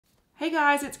Hey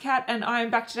guys, it's Kat and I'm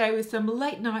back today with some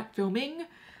late night filming.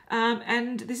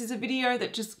 And this is a video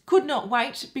that just could not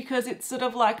wait because it's sort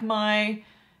of like my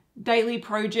daily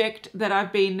project that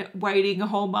I've been waiting a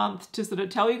whole month to sort of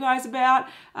tell you guys about.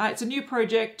 It's a new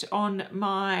project on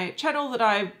my channel that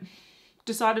I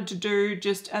decided to do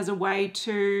just as a way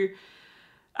to,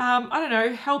 I don't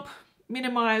know, help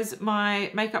minimize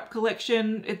my makeup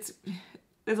collection.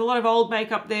 There's a lot of old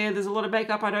makeup there. There's a lot of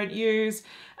makeup I don't use.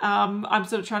 I'm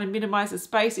sort of trying to minimize the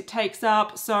space it takes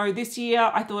up. So this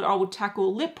year I thought I would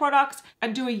tackle lip products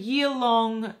and do a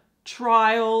year-long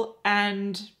trial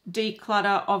and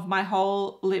declutter of my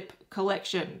whole lip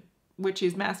collection, which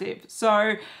is massive.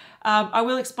 So I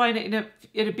will explain it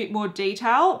in a bit more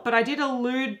detail, but I did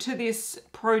allude to this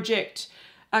project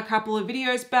a couple of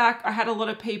videos back. I had a lot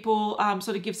of people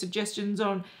sort of give suggestions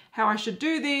on how I should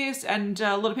do this, and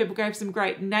a lot of people gave some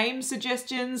great name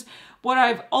suggestions. What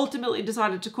I've ultimately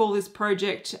decided to call this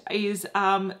project is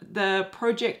the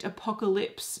Project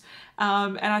Apocalips,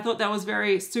 and I thought that was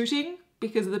very suiting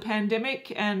because of the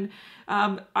pandemic, and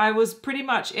I was pretty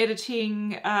much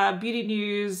editing beauty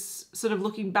news, sort of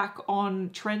looking back on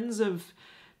trends of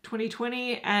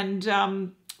 2020, and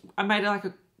I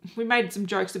made we made some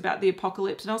jokes about the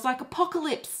apocalypse, and I was like,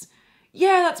 apocalypse!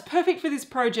 Yeah, that's perfect for this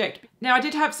project. Now, I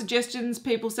did have suggestions,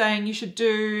 people saying you should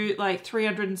do like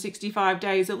 365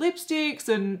 days of lipsticks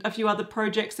and a few other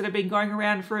projects that have been going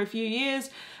around for a few years.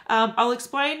 I'll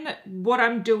explain what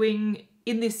I'm doing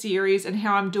in this series and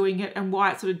how I'm doing it and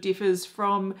why it sort of differs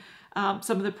from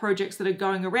some of the projects that are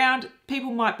going around.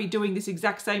 People might be doing this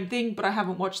exact same thing, but I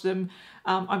haven't watched them.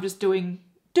 I'm just doing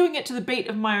it to the beat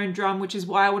of my own drum, which is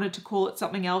why I wanted to call it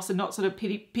something else and not sort of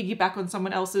piggyback on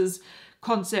someone else's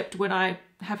concept when I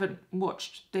haven't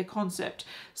watched their concept.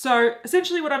 So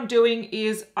essentially what I'm doing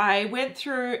is I went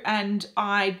through and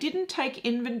I didn't take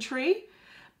inventory,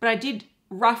 but I did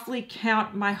roughly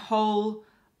count my whole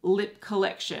lip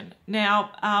collection.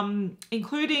 Now,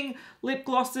 including lip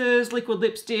glosses, liquid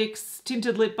lipsticks,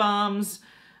 tinted lip balms,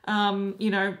 you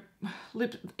know,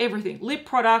 everything, lip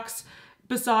products,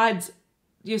 besides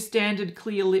your standard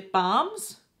clear lip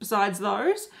balms, besides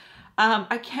those.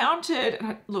 I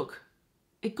counted, look,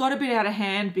 it got a bit out of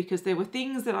hand because there were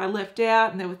things that I left out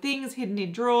and there were things hidden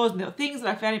in drawers and there were things that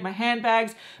I found in my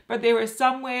handbags, but there were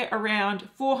somewhere around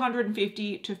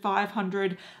 450 to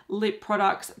 500 lip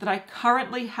products that I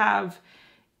currently have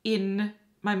in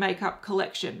my makeup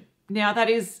collection. Now that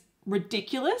is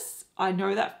ridiculous. I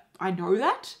know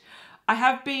that. I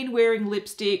have been wearing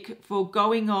lipstick for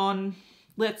going on,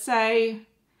 let's say,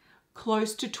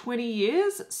 close to 20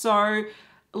 years. So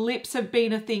lips have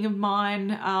been a thing of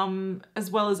mine,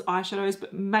 as well as eyeshadows,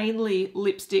 but mainly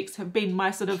lipsticks have been my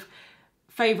sort of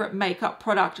favorite makeup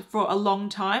product for a long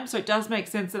time. So it does make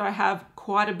sense that I have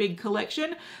quite a big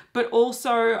collection, but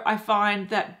also I find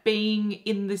that being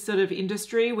in this sort of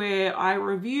industry where I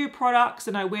review products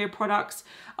and I wear products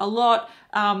a lot,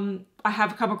 I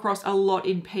have come across a lot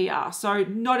in PR. So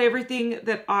not everything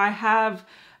that I have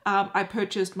I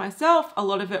purchased myself. A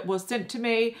lot of it was sent to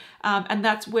me, and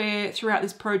that's where throughout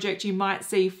this project you might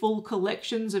see full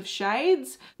collections of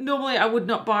shades. Normally I would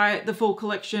not buy the full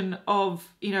collection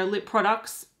of, you know, lip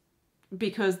products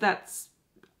because that's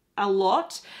a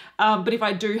lot, but if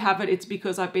I do have it, it's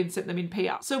because I've been sent them in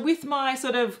PR. So with my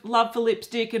sort of love for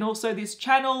lipstick and also this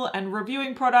channel and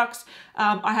reviewing products,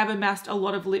 I have amassed a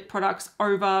lot of lip products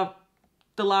over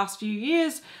the last few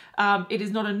years. It is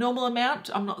not a normal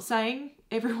amount. I'm not saying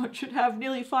everyone should have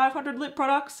nearly 500 lip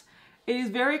products. It is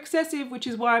very excessive, which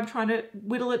is why I'm trying to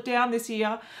whittle it down this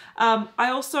year. I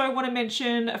also want to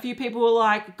mention a few people were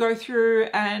like, go through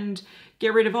and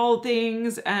get rid of old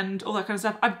things and all that kind of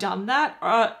stuff. I've done that.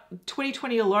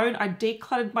 2020 alone, I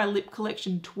decluttered my lip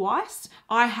collection twice.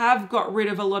 I have got rid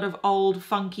of a lot of old,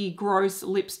 funky, gross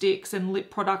lipsticks and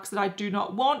lip products that I do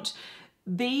not want.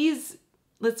 These,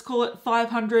 let's call it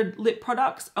 500 lip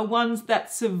products, are ones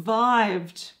that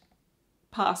survived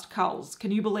past culls. Can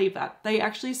you believe that? They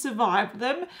actually survived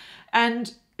them.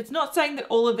 And it's not saying that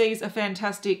all of these are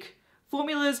fantastic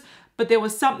formulas, but there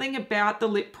was something about the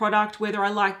lip product, whether I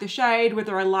liked the shade,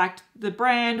 whether I liked the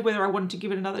brand, whether I wanted to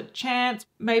give it another chance.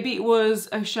 Maybe it was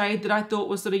a shade that I thought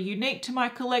was sort of unique to my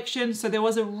collection. So there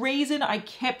was a reason I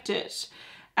kept it.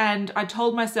 And I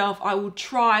told myself I will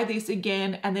try this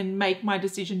again and then make my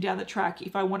decision down the track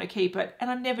if I want to keep it. And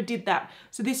I never did that.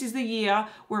 So this is the year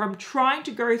where I'm trying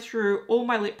to go through all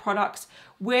my lip products,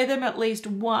 wear them at least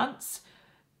once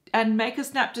and make a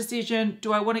snap decision.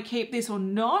 Do I want to keep this or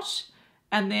not?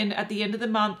 And then at the end of the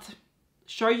month,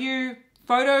 show you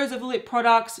photos of lip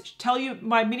products, tell you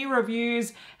my mini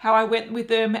reviews, how I went with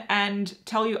them, and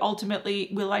tell you ultimately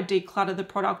will I declutter the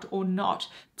product or not.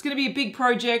 It's going to be a big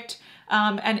project,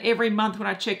 and every month when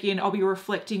I check in, I'll be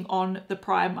reflecting on the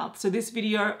prior month. So this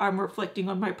video, I'm reflecting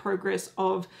on my progress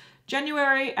of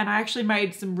January, and I actually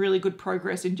made some really good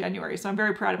progress in January, so I'm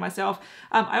very proud of myself.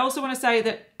 I also want to say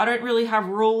that I don't really have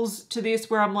rules to this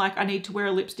where I'm like, I need to wear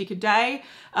a lipstick a day.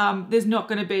 There's not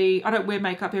going to be, I don't wear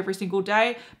makeup every single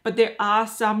day, but there are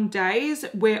some days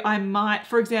where I might,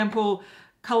 for example,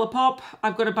 Colourpop,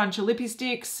 I've got a bunch of Lippie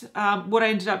Stix. What I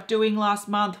ended up doing last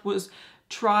month was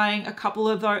trying a couple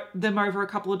of them over a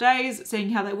couple of days,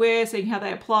 seeing how they wear, seeing how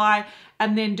they apply,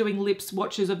 and then doing lip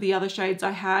swatches of the other shades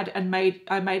I had, and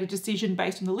I made a decision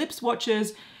based on the lip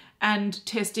swatches and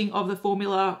testing of the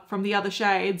formula from the other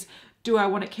shades. Do I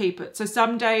want to keep it? So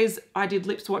some days I did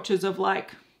lip swatches of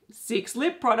like 6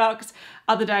 lip products,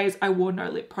 other days I wore no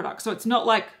lip products. So it's not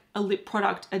like a lip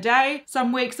product a day.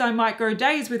 Some weeks I might go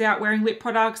days without wearing lip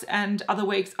products, and other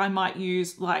weeks I might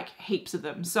use like heaps of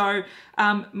them. So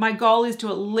my goal is to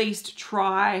at least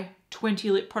try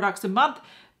 20 lip products a month.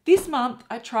 This month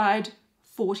I tried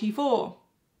 44,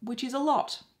 which is a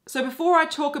lot. So before I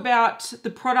talk about the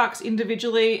products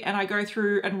individually and I go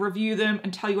through and review them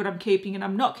and tell you what I'm keeping and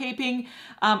I'm not keeping,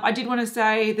 I did want to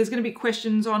say there's going to be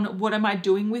questions on what am I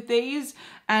doing with these?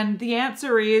 And the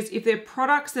answer is, if they're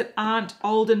products that aren't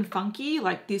old and funky,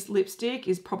 like this lipstick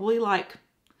is probably like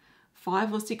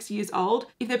 5 or 6 years old.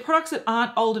 If they're products that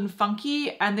aren't old and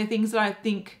funky and they're things that I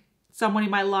think someone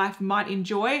in my life might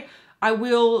enjoy, I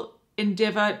will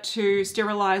endeavour to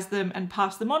sterilize them and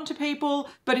pass them on to people.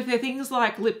 But if they're things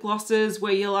like lip glosses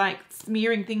where you're like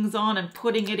smearing things on and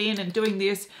putting it in and doing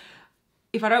this,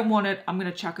 if I don't want it, I'm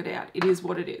going to chuck it out. It is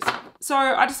what it is. So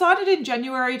I decided in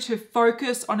January to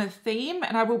focus on a theme,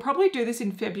 and I will probably do this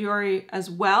in February as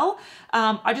well.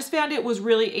 I just found it was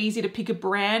really easy to pick a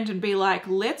brand and be like,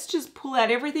 let's just pull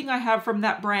out everything I have from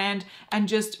that brand and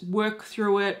just work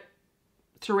through it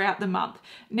throughout the month.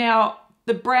 Now,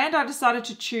 the brand I decided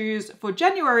to choose for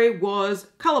January was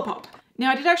Colourpop.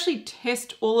 Now, I did actually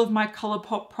test all of my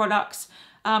Colourpop products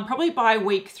probably by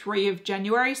week 3 of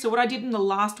January. So what I did in the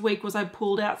last week was I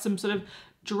pulled out some sort of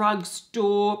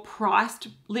drugstore priced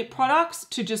lip products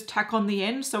to just tack on the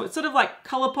end. So it's sort of like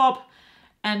Colourpop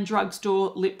and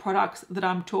drugstore lip products that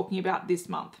I'm talking about this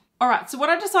month. All right, so what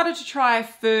I decided to try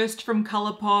first from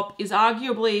Colourpop is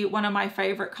arguably one of my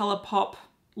favorite Colourpop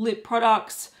lip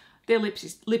products. They're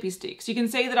Lippie Stix. You can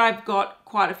see that I've got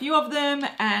quite a few of them,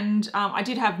 and I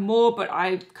did have more, but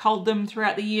I culled them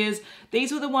throughout the years.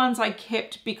 These were the ones I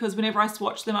kept because whenever I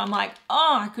swatch them, I'm like,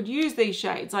 oh, I could use these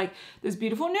shades. Like there's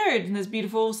beautiful nudes and there's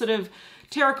beautiful sort of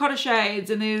terracotta shades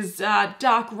and there's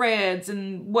dark reds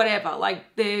and whatever.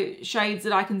 Like they're shades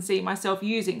that I can see myself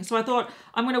using. So I thought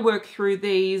I'm going to work through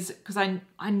these because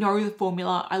I know the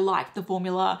formula. I like the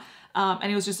formula.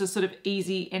 And it was just a sort of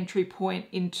easy entry point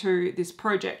into this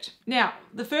project. Now,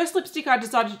 the first lipstick I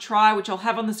decided to try, which I'll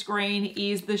have on the screen,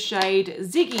 is the shade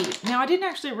Ziggie. Now, I didn't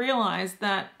actually realize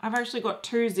that I've actually got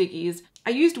 2 Ziggies. I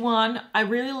used one, I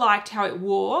really liked how it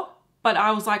wore, but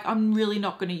I was like, I'm really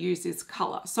not going to use this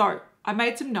color. So I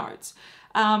made some notes.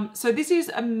 So this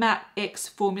is a matte X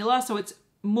formula. So it's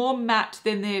more matte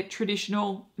than their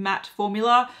traditional matte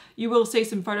formula. You will see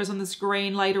some photos on the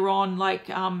screen later on, like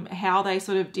how they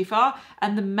sort of differ.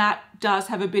 And the matte does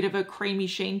have a bit of a creamy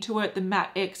sheen to it. The matte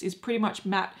X is pretty much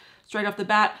matte straight off the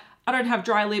bat. I don't have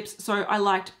dry lips, so I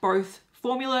liked both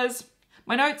formulas.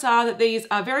 My notes are that these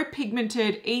are very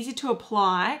pigmented, easy to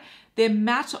apply. They're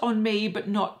matte on me, but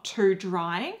not too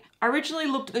drying. I originally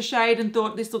looked at the shade and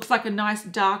thought this looks like a nice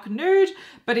dark nude,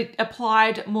 but it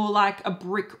applied more like a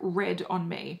brick red on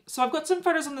me. So I've got some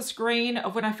photos on the screen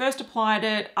of when I first applied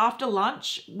it after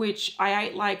lunch, which I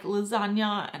ate like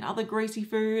lasagna and other greasy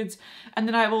foods. And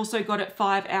then I've also got it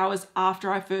 5 hours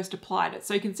after I first applied it.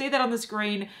 So you can see that on the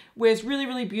screen. Wears really,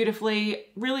 really beautifully,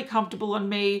 really comfortable on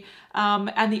me.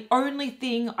 And the only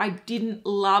thing I didn't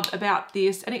love about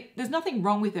this, and there's nothing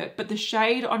wrong with it, but the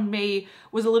shade on me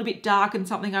was a little bit dark and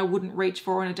something I wouldn't reach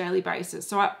for on a daily basis.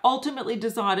 So I ultimately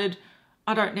decided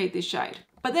I don't need this shade.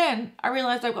 But then I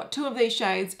realized I've got 2 of these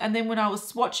shades, and then when I was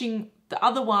swatching the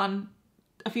other one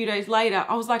a few days later,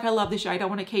 I was like, I love this shade, I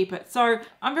want to keep it. So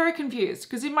I'm very confused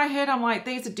because in my head I'm like,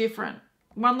 these are different.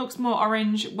 One looks more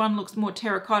orange, one looks more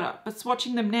terracotta, but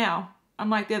swatching them now, I'm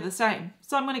like, they're the same.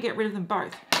 So I'm going to get rid of them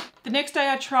both. The next day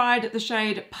I tried the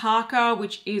shade Parker,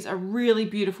 which is a really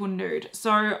beautiful nude.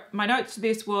 So my notes to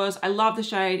this was, I love the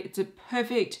shade. It's a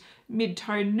perfect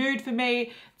mid-tone nude for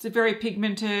me. It's a very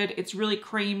pigmented, it's really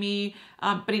creamy,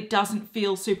 but it doesn't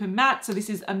feel super matte. So this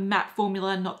is a matte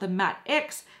formula, not the matte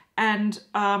X. and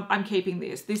I'm keeping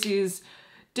this. This is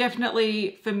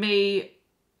definitely, for me,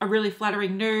 a really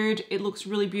flattering nude. It looks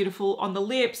really beautiful on the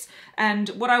lips. And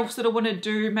what I sort of want to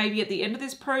do maybe at the end of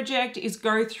this project is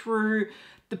go through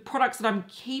the products that I'm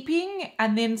keeping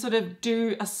and then sort of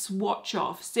do a swatch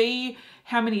off. See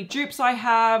how many dupes I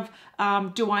have.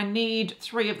 Do I need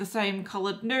 3 of the same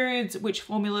colored nudes? Which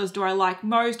formulas do I like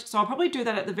most? So I'll probably do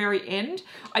that at the very end.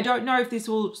 I don't know if this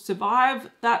will survive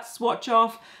that swatch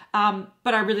off,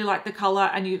 but I really like the color,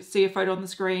 and you see a photo on the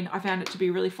screen. I found it to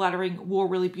be really flattering, wore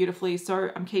really beautifully, so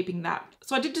I'm keeping that.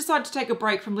 So I did decide to take a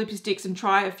break from Lippie Stix and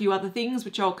try a few other things,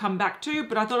 which I'll come back to,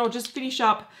 but I thought I'll just finish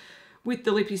up with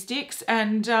the Lippie Stix,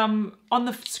 and on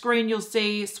the screen you'll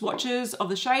see swatches of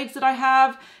the shades that I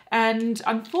have. And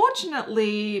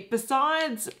unfortunately,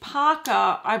 besides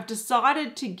Parker, I've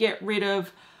decided to get rid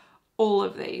of all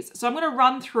of these. So I'm going to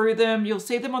run through them. You'll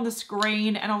see them on the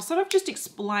screen, and I'll sort of just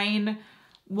explain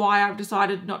why I've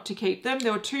decided not to keep them.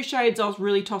 There were 2 shades I was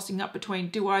really tossing up between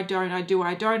do I, don't I, do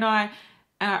I, don't I?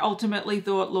 And I ultimately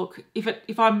thought, look,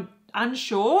 if I'm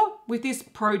unsure with this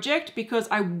project because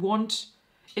I want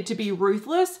it to be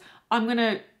ruthless, I'm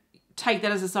gonna take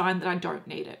that as a sign that I don't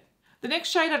need it. The next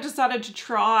shade I decided to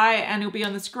try, and it'll be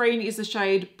on the screen, is the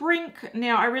shade Brink.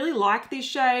 Now, I really like this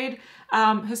shade.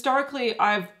 Historically,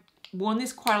 I've worn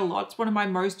this quite a lot. It's one of my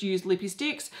most used Lippie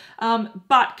Stix,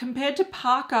 but compared to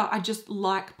Parker, I just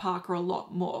like Parker a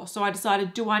lot more. So I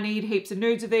decided, do I need heaps of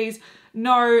nudes of these?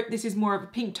 No, this is more of a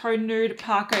pink tone nude.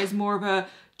 Parker is more of a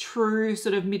true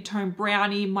sort of mid-tone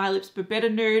brownie, My Lips But Better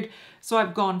nude. So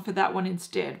I've gone for that one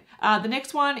instead. The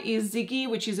next one is Ziggie,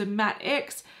 which is a matte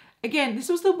X. Again, this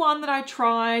was the one that I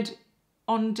tried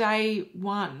on day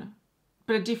 1,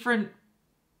 but a different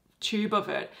tube of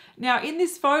it. Now in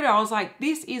this photo, I was like,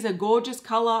 this is a gorgeous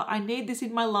color. I need this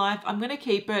in my life. I'm going to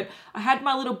keep it. I had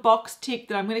my little box tick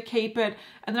that I'm going to keep it.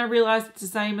 And then I realized it's the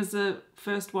same as the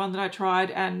first one that I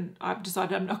tried, and I've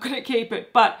decided I'm not going to keep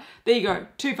it. But there you go,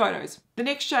 2 photos. The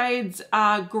next shades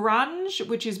are Grunge,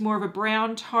 which is more of a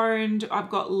brown toned.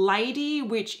 I've got Lady,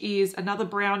 which is another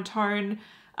brown tone.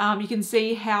 You can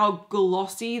see how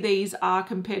glossy these are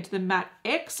compared to the matte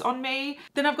X on me.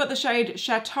 Then I've got the shade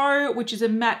Chateau, which is a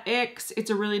matte X. It's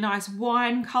a really nice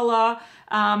wine color,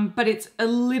 but it's a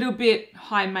little bit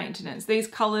high maintenance. These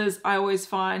colors, I always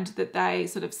find that they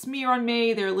sort of smear on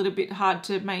me. They're a little bit hard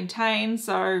to maintain,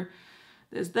 so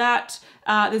there's that.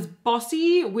 There's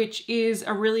Bossy, which is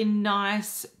a really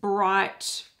nice,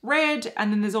 bright red,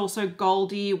 and then there's also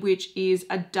Goldie, which is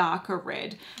a darker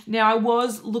red. Now I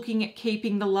was looking at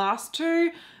keeping the last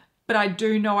 2, but I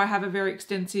do know I have a very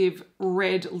extensive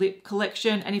red lip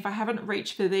collection, and if I haven't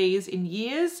reached for these in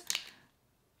years,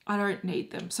 I don't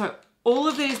need them. So all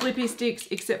of these Lippie Stix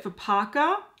except for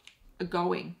Parker are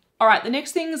going. All right, the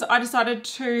next things I decided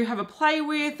to have a play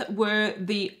with were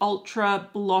the Ultra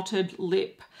Blotted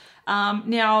Lip.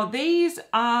 Now these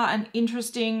are an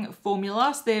interesting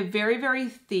formula. So they're very, very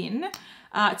thin.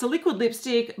 It's a liquid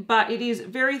lipstick, but it is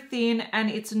very thin and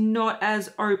it's not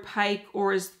as opaque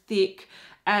or as thick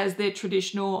as their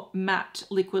traditional matte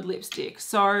liquid lipstick.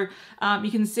 So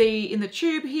you can see in the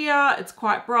tube here, it's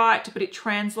quite bright, but it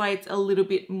translates a little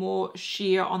bit more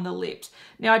sheer on the lips.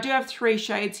 Now I do have 3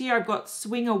 shades here. I've got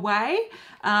Swing Away,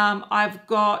 I've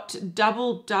got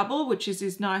Double Double, which is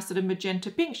this nice sort of magenta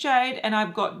pink shade, and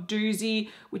I've got Doozy,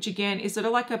 which again is sort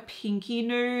of like a pinky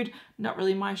nude, not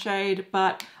really my shade,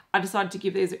 but I decided to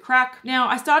give these a crack. Now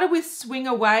I started with Swing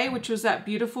Away, which was that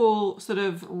beautiful sort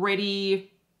of reddy,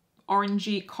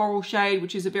 orangey coral shade,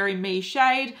 which is a very me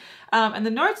shade. And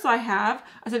the notes I have,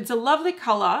 I said it's a lovely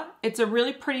color. It's a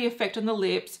really pretty effect on the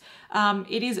lips.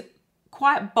 It is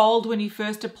quite bold when you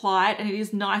first apply it, and it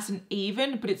is nice and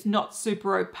even, but it's not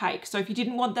super opaque. So if you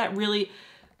didn't want that really,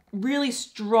 really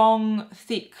strong,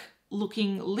 thick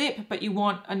looking lip, but you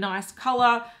want a nice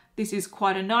color, this is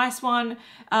quite a nice one.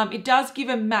 It does give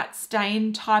a matte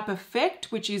stain type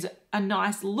effect, which is a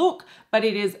nice look, but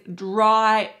it is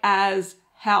dry as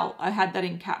hell. I had that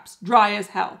in caps, dry as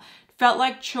hell. It felt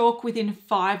like chalk within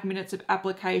 5 minutes of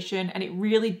application, and it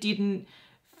really didn't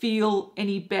feel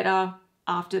any better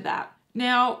after that.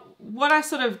 Now, what I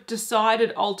sort of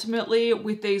decided ultimately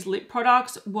with these lip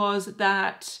products was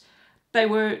that they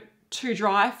were too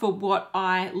dry for what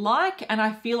I like, and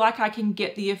I feel like I can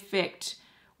get the effect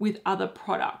with other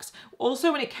products.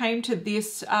 Also, when it came to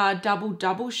this Double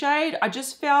Double shade, I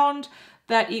just found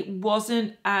that it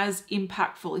wasn't as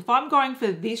impactful. If I'm going for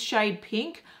this shade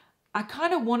pink, I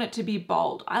kind of want it to be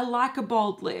bold. I like a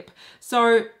bold lip.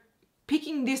 So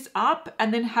picking this up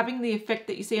and then having the effect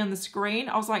that you see on the screen,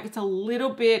 I was like, it's a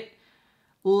little bit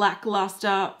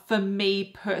lackluster for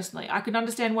me personally. I can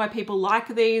understand why people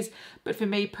like these, but for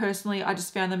me personally, I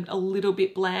just found them a little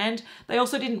bit bland. They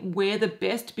also didn't wear the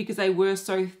best because they were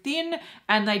so thin,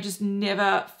 and they just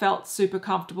never felt super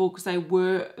comfortable because they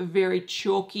were very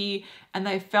chalky and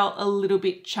they felt a little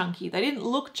bit chunky. They didn't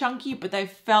look chunky, but they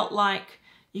felt like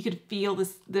you could feel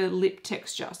the lip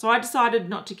texture. So I decided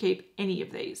not to keep any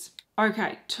of these.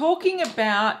 Okay, talking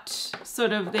about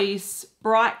sort of this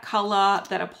bright color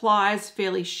that applies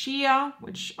fairly sheer,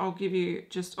 which I'll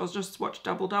just swatch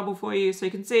double for you so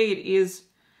you can see it is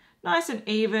nice and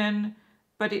even,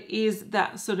 but it is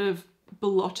that sort of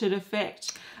blotted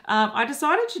effect. I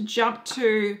decided to jump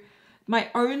to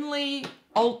my only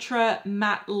ultra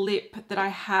matte lip that I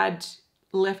had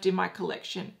left in my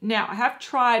collection. Now, I have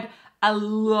tried a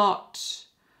lot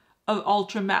of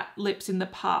ultra matte lips in the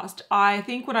past. I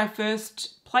think when I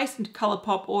first placed a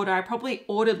Colourpop order, I probably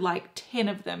ordered like 10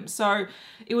 of them. So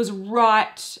it was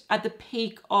right at the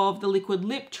peak of the liquid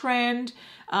lip trend,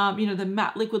 you know, the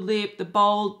matte liquid lip, the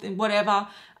bold, and whatever.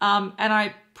 And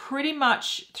I pretty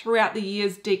much throughout the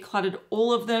years decluttered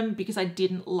all of them because I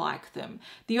didn't like them.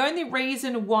 The only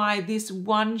reason why this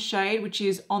one shade, which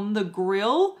is On the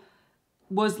Grill,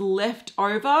 was left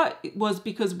over was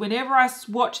because whenever I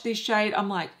swatch this shade, I'm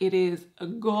like, it is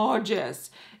gorgeous.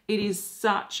 It is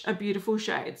such a beautiful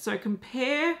shade. So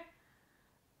compare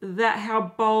that,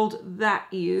 how bold that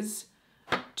is,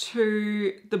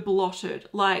 to the Blotted.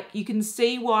 Like, you can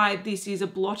see why this is a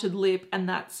blotted lip and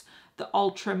that's the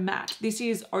ultra matte. This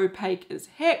is opaque as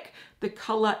heck. The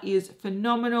color is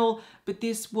phenomenal, but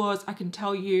this was, I can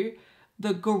tell you,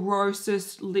 the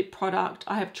grossest lip product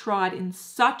I have tried in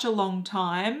such a long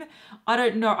time. I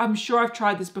don't know, I'm sure I've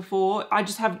tried this before. I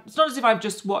just have, it's not as if I've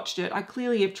just watched it. I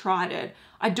clearly have tried it.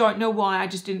 I don't know why I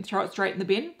just didn't throw it straight in the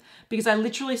bin, because I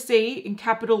literally see in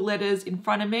capital letters in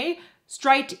front of me,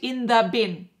 straight in the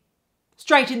bin.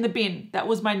 Straight in the bin. That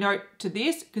was my note to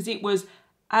this, because it was,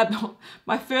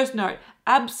 my first note,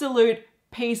 absolute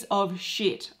piece of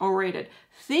shit. I'll read it.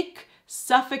 Thick,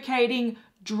 suffocating,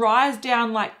 dries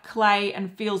down like clay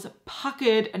and feels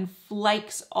puckered and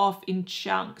flakes off in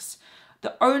chunks.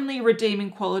 The only redeeming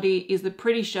quality is the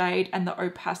pretty shade and the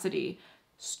opacity.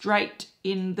 Straight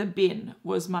in the bin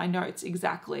was my notes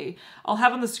exactly. I'll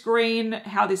have on the screen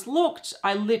how this looked.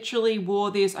 I literally wore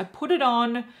this, I put it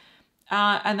on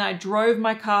and I drove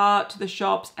my car to the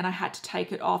shops and I had to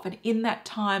take it off. And in that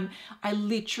time, I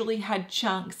literally had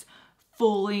chunks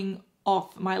falling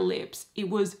off my lips. It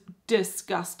was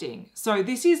disgusting. So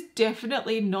this is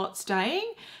definitely not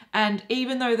staying. And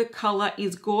even though the color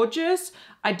is gorgeous,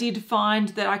 I did find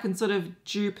that I can sort of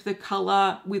dupe the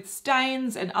color with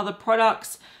stains and other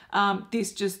products.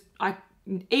 This just,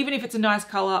 even if it's a nice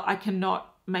color, I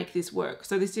cannot make this work.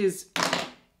 So this is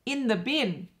in the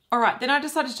bin. All right, then I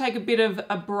decided to take a bit of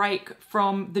a break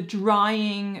from the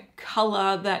drying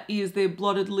color that is their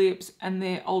blotted lips and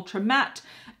their ultra matte.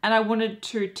 And I wanted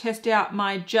to test out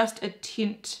my Just a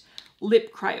Tint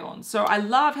lip crayons. So I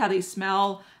love how these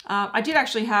smell. I did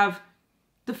actually have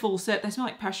the full set. They smell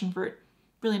like passion fruit.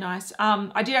 Really nice.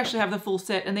 I did actually have the full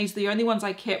set, and these are the only ones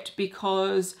I kept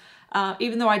because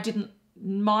even though I didn't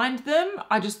mind them,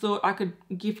 I just thought I could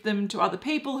gift them to other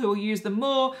people who will use them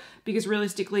more, because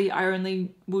realistically I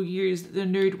only will use the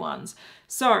nude ones.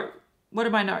 So what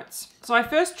are my notes? So I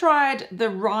first tried the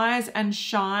Rise and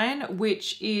Shine,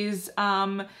 which is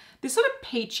this sort of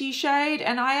peachy shade,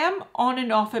 and I am on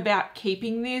and off about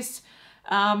keeping this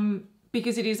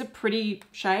because it is a pretty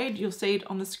shade. You'll see it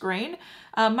on the screen.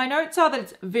 My notes are that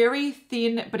it's very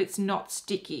thin, but it's not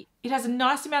sticky. It has a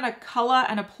nice amount of color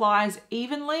and applies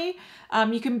evenly.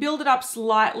 You can build it up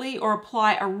slightly or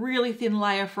apply a really thin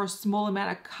layer for a small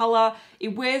amount of color.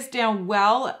 It wears down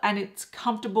well and it's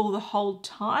comfortable the whole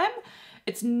time.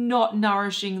 It's not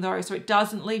nourishing though, so it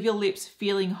doesn't leave your lips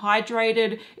feeling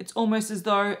hydrated. It's almost as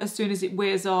though as soon as it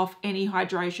wears off, any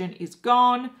hydration is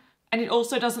gone. And it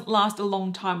also doesn't last a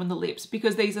long time on the lips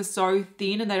because these are so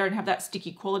thin and they don't have that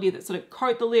sticky quality that sort of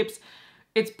coat the lips.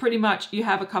 It's pretty much, you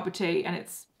have a cup of tea and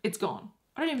it's gone.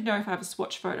 I don't even know if I have a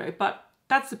swatch photo, but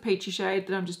that's the peachy shade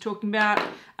that I'm just talking about.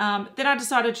 Then I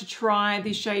decided to try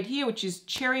this shade here, which is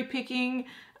Cherry Picking.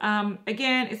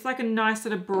 Again, it's like a nice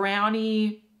sort of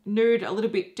brownie nude, a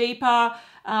little bit deeper.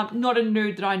 Not a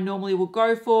nude that I normally will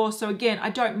go for. So again, I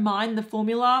don't mind the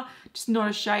formula, just not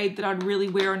a shade that I'd really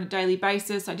wear on a daily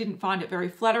basis. I didn't find it very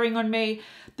flattering on me.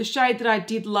 The shade that I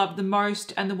did love the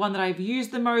most and the one that I've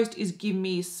used the most is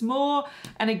Gimme S'more.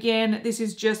 And again, this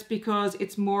is just because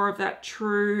it's more of that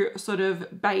true sort of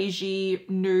beigey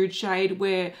nude shade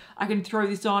where I can throw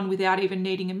this on without even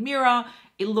needing a mirror.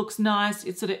 It looks nice.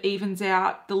 It sort of evens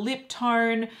out the lip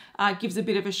tone, gives a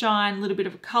bit of a shine, a little bit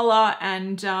of a color,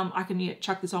 and I can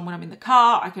chuck this on when I'm in the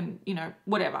car. I can,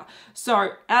 whatever.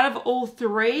 So out of all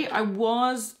three, I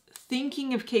was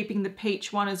thinking of keeping the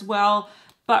peach one as well.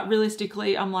 But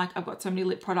realistically, I'm like, I've got so many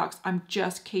lip products, I'm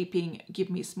just keeping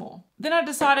Gimme S'more. Then I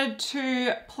decided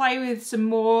to play with some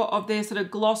more of their sort of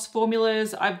gloss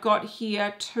formulas. I've got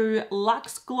here 2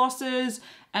 Luxe glosses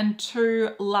and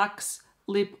 2 Luxe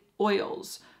lip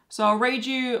oils. So I'll read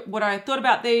you what I thought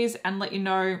about these and let you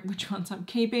know which ones I'm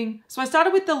keeping. So I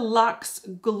started with the Luxe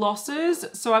glosses.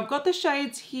 So I've got the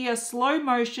shades here, Slow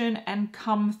Motion and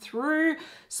Come Through.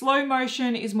 Slow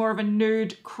Motion is more of a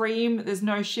nude cream. There's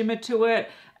no shimmer to it.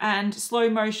 And Slow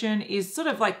Motion is sort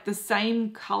of like the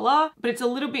same color, but it's a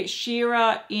little bit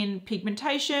sheerer in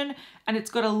pigmentation and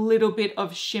it's got a little bit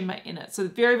of shimmer in it. So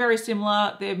very, very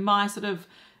similar. They're my sort of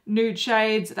nude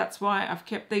shades. That's why I've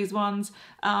kept these ones.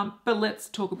 But let's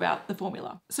talk about the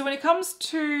formula. So when it comes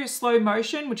to Slow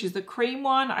Motion, which is the cream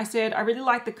one, I said I really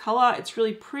like the color. It's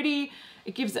really pretty.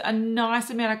 It gives a nice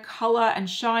amount of color and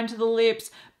shine to the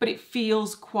lips, but it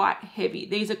feels quite heavy.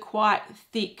 These are quite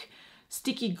thick,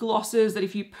 sticky glosses that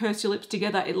if you purse your lips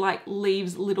together, it like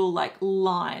leaves little like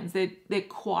lines. They're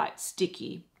quite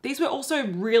sticky. These were also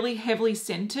really heavily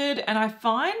scented, and I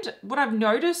find what I've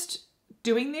noticed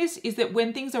doing this is that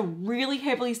when things are really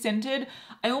heavily scented,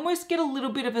 I almost get a little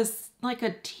bit of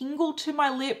a tingle to my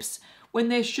lips when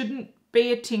there shouldn't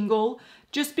be a tingle,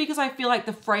 just because I feel like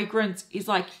the fragrance is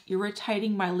like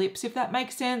irritating my lips, if that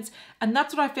makes sense. And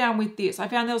that's what I found with this. I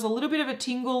found there was a little bit of a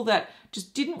tingle that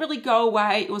just didn't really go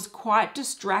away. It was quite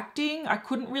distracting. I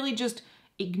couldn't really just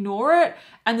ignore it,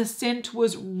 and the scent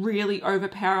was really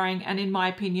overpowering and in my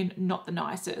opinion not the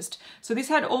nicest. So this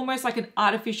had almost like an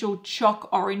artificial chalk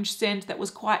orange scent that was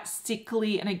quite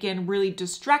sickly and again really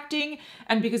distracting,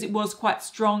 and because it was quite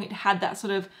strong it had that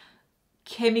sort of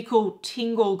chemical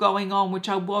tingle going on, which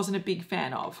I wasn't a big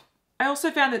fan of. I also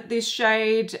found that this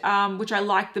shade, which I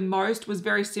liked the most, was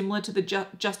very similar to the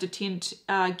Just a Tint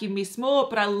Gimme S'more,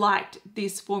 but I liked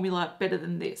this formula better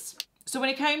than this. So when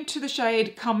it came to the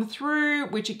shade Come Through,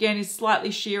 which again is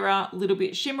slightly sheerer, a little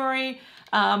bit shimmery,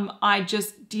 I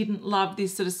just didn't love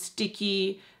this sort of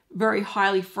sticky, very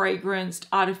highly fragranced,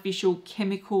 artificial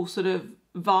chemical sort of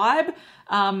vibe.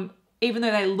 Even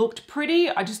though they looked pretty,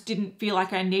 I just didn't feel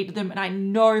like I needed them. And I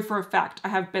know for a fact I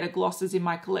have better glosses in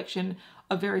my collection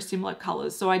of very similar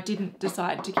colors, so I didn't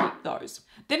decide to keep those.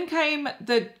 Then came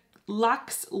the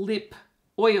Luxe Lip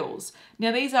Oils.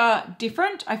 Now these are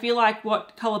different. I feel like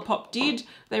what Colourpop did,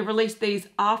 they released these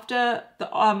after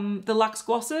the Luxe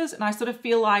glosses, and I sort of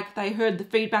feel like they heard the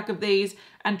feedback of these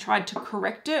and tried to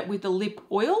correct it with the lip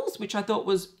oils, which I thought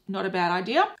was not a bad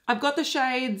idea. I've got the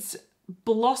shades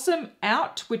Blossom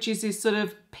Out, which is this sort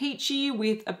of peachy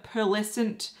with a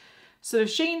pearlescent sort of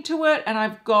sheen to it, and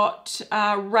I've got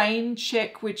Rain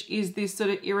Check, which is this sort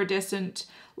of iridescent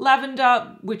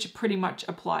lavender, which pretty much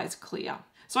applies clear.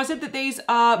 So I said that these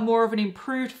are more of an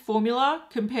improved formula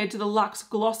compared to the Luxe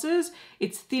glosses.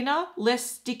 It's thinner, less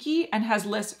sticky, and has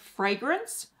less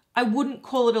fragrance. I wouldn't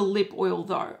call it a lip oil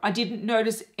though. I didn't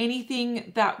notice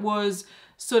anything that was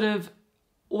sort of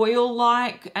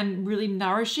oil-like and really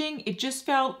nourishing. It just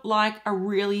felt like a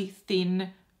really thin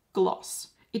gloss.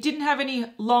 It didn't have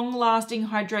any long-lasting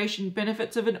hydration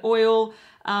benefits of an oil,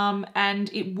 and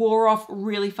it wore off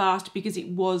really fast because it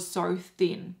was so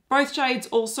thin. Both shades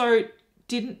also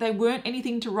they weren't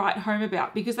anything to write home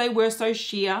about because they were so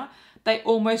sheer. They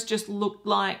almost just looked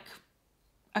like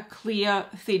a clear,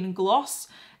 thin gloss,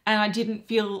 and I didn't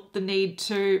feel the need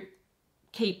to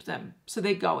keep them, so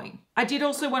they're going. I did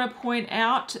also want to point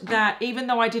out that even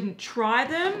though I didn't try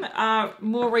them,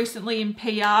 more recently in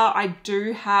PR, I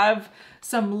do have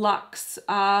some Luxe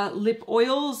lip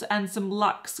oils and some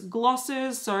Luxe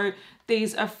glosses. So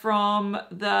these are from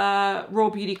the Raw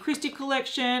Beauty Christie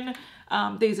collection.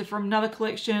 These are from another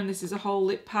collection. This is a whole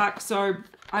lip pack. So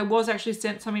I was actually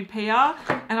sent some in PR,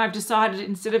 and I've decided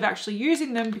instead of actually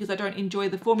using them because I don't enjoy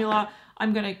the formula,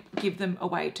 I'm going to give them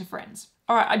away to friends.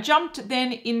 All right, I jumped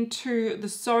then into the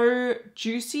So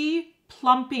Juicy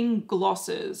Plumping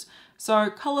Glosses. So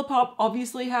Colourpop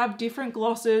obviously have different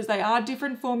glosses. They are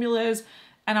different formulas,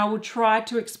 and I will try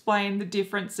to explain the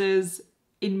differences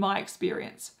in my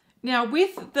experience. Now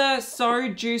with the So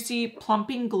Juicy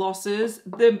plumping glosses,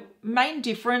 the main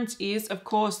difference is, of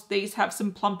course, these have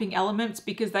some plumping elements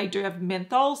because they do have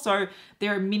menthol, so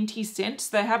they're a minty scent.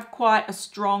 So they have quite a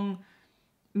strong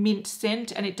mint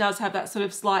scent, and it does have that sort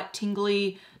of slight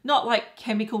tingly, not like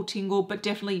chemical tingle, but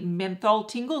definitely menthol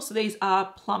tingle. So these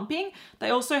are plumping. They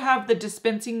also have the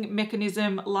dispensing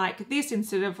mechanism like this.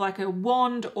 Instead of like a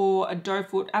wand or a doe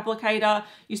foot applicator,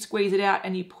 you squeeze it out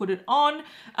and you put it on,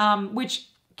 which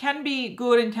can be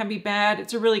good and can be bad.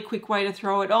 It's a really quick way to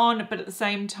throw it on, but at the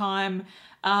same time,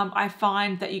 I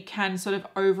find that you can sort of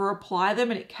over apply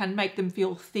them and it can make them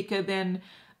feel thicker than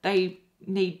they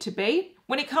need to be.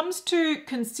 When it comes to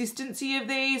consistency of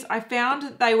these, I found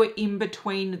that they were in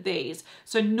between these.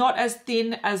 So not as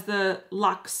thin as the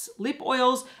Luxe lip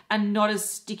oils and not as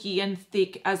sticky and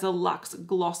thick as the Luxe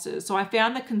glosses. So I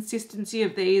found the consistency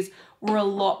of these were a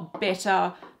lot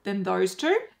better than those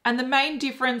two. And the main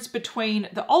difference between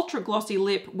the Ultra Glossy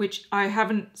Lip, which I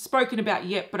haven't spoken about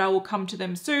yet, but I will come to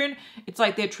them soon. It's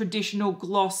like their traditional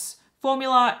gloss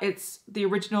formula. It's the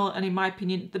original and in my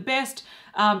opinion, the best.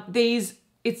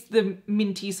 It's the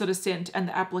minty sort of scent and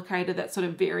the applicator that sort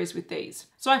of varies with these.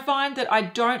 So I find that I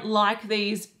don't like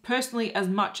these personally as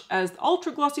much as the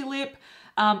Ultra Glossy Lip,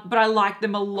 but I like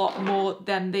them a lot more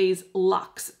than these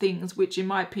Luxe things, which in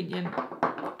my opinion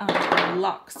aren't very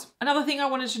Luxe. Another thing I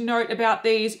wanted to note about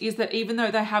these is that even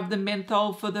though they have the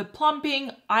menthol for the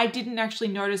plumping, I didn't actually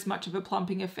notice much of a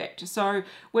plumping effect. So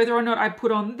whether or not I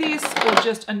put on this or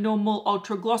just a normal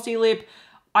Ultra Glossy Lip,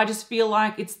 I just feel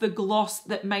like it's the gloss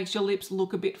that makes your lips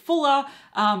look a bit fuller.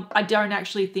 I don't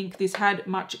actually think this had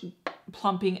much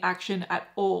plumping action at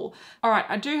all. All right,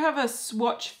 I do have a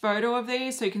swatch photo of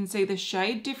these so you can see the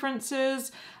shade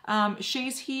differences.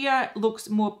 She's Here looks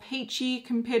more peachy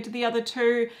compared to the other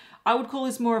two. I would call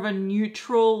this more of a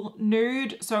neutral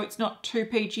nude, so it's not too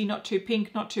peachy, not too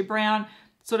pink, not too brown,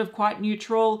 sort of quite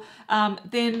neutral.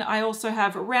 Then I also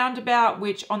have Roundabout,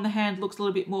 which on the hand looks a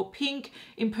little bit more pink.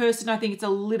 In person, I think it's a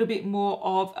little bit more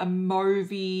of a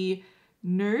mauvey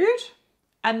nude.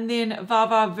 And then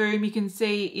Vava Voom, you can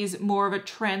see, is more of a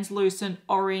translucent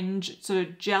orange, sort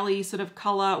of jelly sort of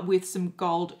color with some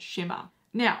gold shimmer.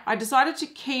 Now, I decided to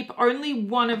keep only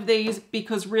one of these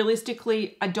because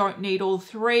realistically, I don't need all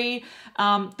three.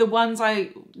 The ones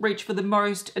I reach for the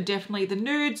most are definitely the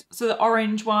nudes. So the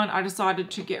orange one I decided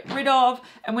to get rid of.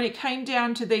 And when it came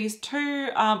down to these two,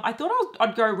 I thought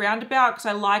I'd go Roundabout because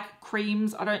I like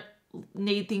creams. I don't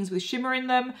need things with shimmer in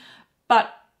them.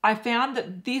 But I found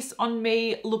that this on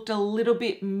me looked a little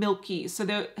bit milky. So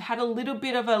they had a little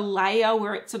bit of a layer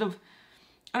where it sort of,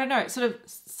 I don't know, it sort of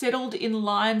settled in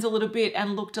lines a little bit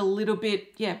and looked a little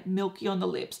bit, yeah, milky on the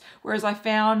lips. Whereas I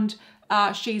found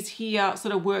She's Here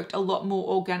sort of worked a lot more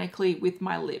organically with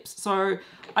my lips. So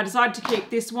I decided to keep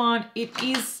this one. It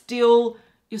is still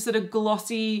your sort of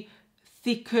glossy,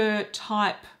 thicker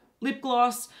type lip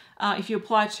gloss. If you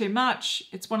apply too much,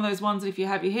 it's one of those ones that if you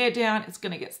have your hair down, it's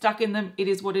going to get stuck in them. It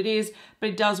is what it is, but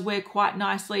it does wear quite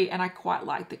nicely and I quite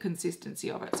like the consistency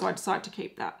of it. So I decided to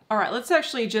keep that. All right, let's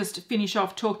actually just finish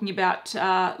off talking about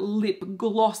lip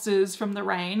glosses from the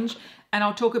range. And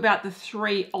I'll talk about the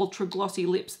 3 ultra glossy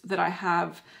lips that I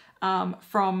have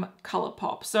from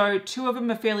Colourpop. So 2 of them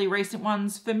are fairly recent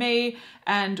ones for me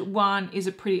and 1 is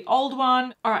a pretty old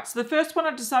one. All right, so the first one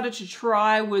I decided to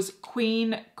try was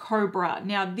Queen Cobra.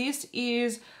 Now this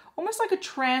is almost like a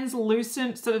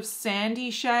translucent sort of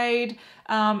sandy shade,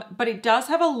 but it does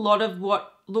have a lot of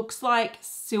what looks like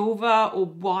silver or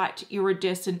white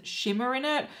iridescent shimmer in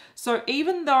it. So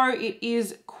even though it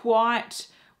is quite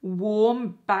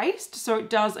warm based, so it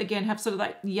does again have sort of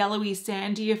that yellowy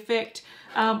sandy effect,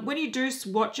 when you do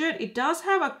swatch it, it does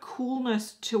have a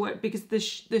coolness to it because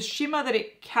the shimmer that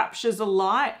it captures the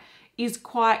light is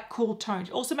quite cool toned.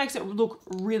 It also makes it look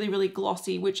really, really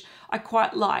glossy, which I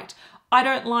quite liked. I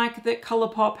don't like that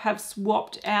Colourpop have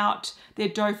swapped out their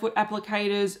doe foot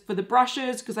applicators for the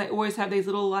brushes because they always have these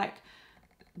little like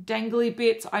dangly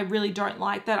bits. I really don't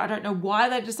like that. I don't know why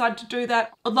they decided to do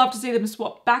that. I'd love to see them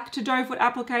swap back to doe foot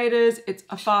applicators. It's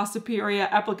a far superior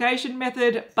application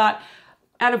method, but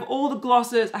out of all the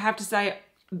glosses, I have to say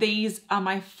these are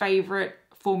my favorite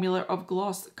formula of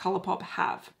gloss Colourpop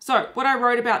have. So what I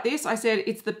wrote about this, I said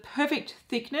it's the perfect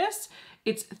thickness.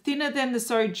 It's thinner than the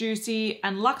So Juicy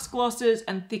and Luxe glosses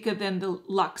and thicker than the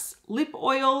Luxe lip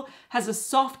oil. Has a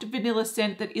soft vanilla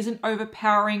scent that isn't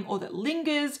overpowering or that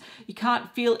lingers. You can't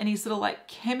feel any sort of like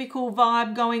chemical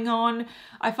vibe going on.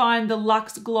 I find the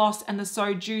Luxe gloss and the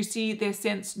So Juicy, their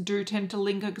scents do tend to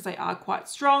linger because they are quite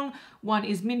strong. One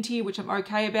is minty, which I'm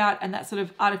okay about, and that sort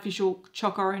of artificial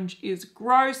choc orange is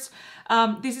gross.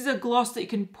 This is a gloss that you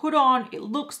can put on. It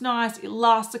looks nice, it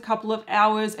lasts a couple of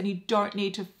hours, and you don't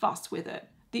need to fuss with it.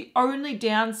 The only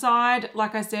downside,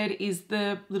 like I said, is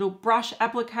the little brush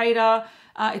applicator.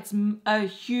 It's a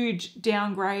huge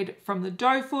downgrade from the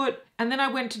doe foot. And then I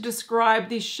went to describe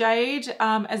this shade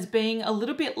as being a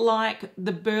little bit like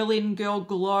the Berlin Girl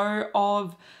Glow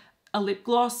of a lip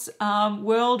gloss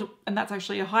world, and that's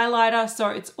actually a highlighter. So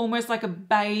it's almost like a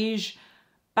beige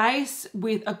base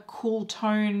with a cool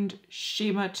toned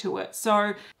shimmer to it.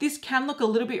 So this can look a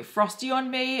little bit frosty on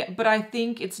me, but I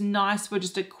think it's nice for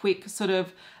just a quick sort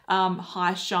of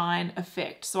high shine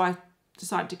effect. So I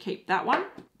decided to keep that one.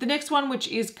 The next one, which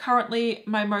is currently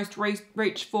my most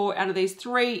reach for out of these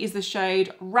three, is the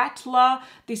shade Rattler.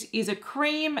 This is a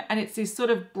cream and it's this sort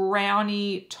of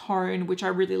browny tone, which I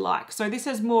really like. So this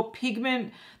has more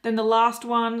pigment than the last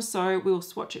one. So we'll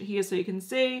swatch it here so you can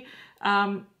see.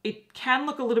 It can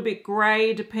look a little bit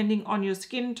gray depending on your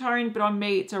skin tone, but on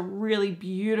me, it's a really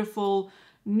beautiful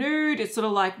nude. It's sort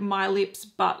of like My Lips,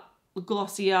 but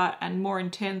glossier and more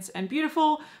intense and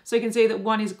beautiful. So you can see that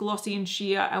one is glossy and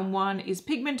sheer and one is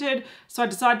pigmented. So I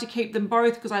decided to keep them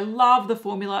both because I love the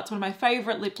formula. It's one of my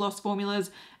favorite lip gloss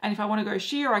formulas. And if I want to go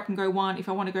sheer, I can go one. If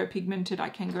I want to go pigmented, I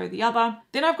can go the other.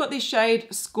 Then I've got this shade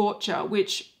Scorcher,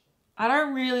 which I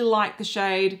don't really like the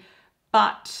shade,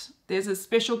 but there's a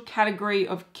special category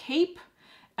of keep,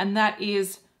 and that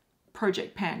is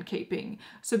project pan keeping.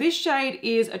 So this shade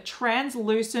is a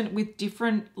translucent with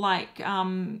different like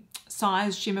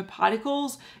size shimmer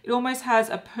particles. It almost has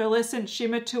a pearlescent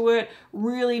shimmer to it,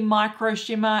 really micro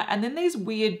shimmer, and then these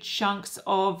weird chunks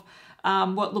of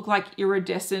what look like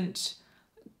iridescent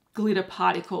glitter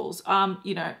particles.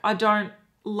 You know, I don't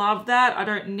love that. I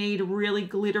don't need really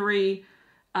glittery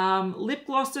lip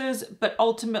glosses, but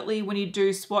ultimately when you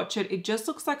do swatch it, it just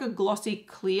looks like a glossy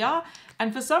clear.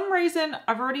 And for some reason,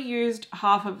 I've already used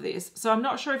half of this. So I'm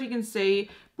not sure if you can see,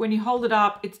 when you hold it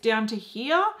up, it's down to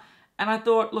here. And I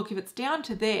thought, look, if it's down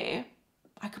to there,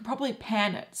 I could probably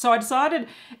pan it. So I decided,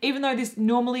 even though this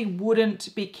normally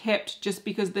wouldn't be kept just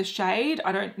because the shade,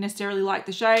 I don't necessarily like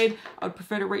the shade. I would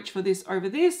prefer to reach for this over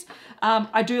this.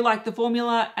 I do like the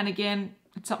formula. And again,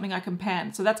 it's something I can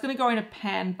pan. So that's going to go in a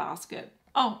pan basket.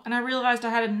 Oh, and I realized I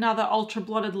had another ultra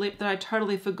blotted lip that I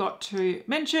totally forgot to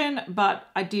mention, but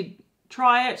I did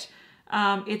try it.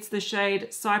 It's the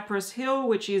shade Cypress Hill,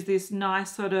 which is this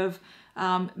nice sort of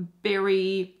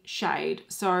berry shade.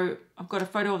 So I've got a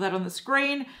photo of that on the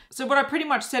screen. So what I pretty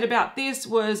much said about this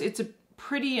was it's a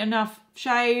pretty enough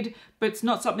shade, but it's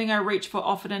not something I reach for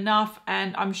often enough.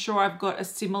 And I'm sure I've got a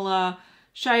similar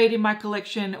shade in my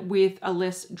collection with a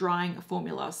less drying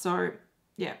formula. So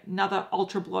yeah, another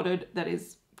ultra blotted that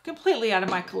is completely out of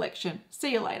my collection.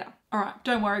 See you later. All right,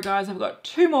 don't worry guys, I've got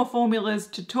two more formulas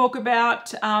to talk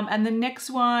about. And the next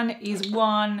one is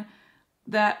one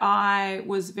that I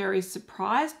was very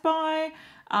surprised by.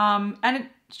 And it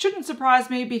shouldn't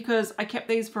surprise me because I kept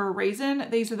these for a reason.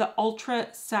 These are the Ultra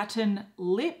Satin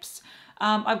Lips.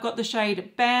 I've got the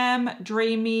shade Bam,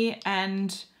 Dreamy,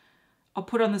 and I'll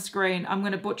put on the screen. I'm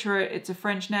gonna butcher it, it's a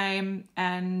French name,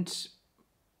 and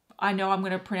I know I'm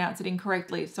going to pronounce it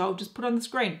incorrectly, so I'll just put on the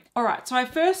screen. All right, so I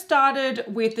first started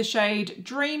with the shade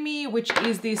Dreamy, which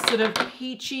is this sort of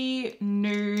peachy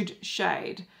nude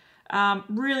shade.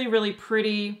 Really, really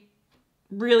pretty,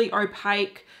 really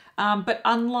opaque, but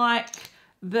unlike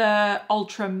the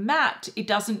Ultra Matte, it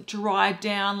doesn't dry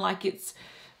down like it's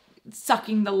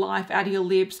sucking the life out of your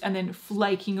lips and then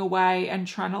flaking away and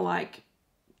trying to like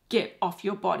get off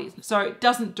your body. So it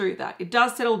doesn't do that. It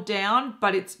does settle down,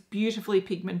 but it's beautifully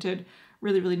pigmented,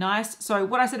 really, really nice. So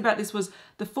what I said about this was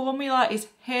the formula is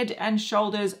head and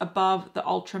shoulders above the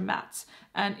Ultra Mattes.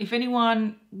 And if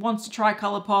anyone wants to try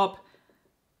Colourpop,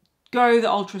 go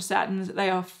the Ultra Satins. They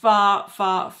are far,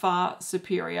 far, far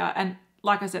superior. And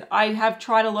like I said, I have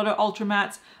tried a lot of Ultra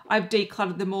Mattes. I've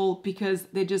decluttered them all because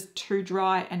they're just too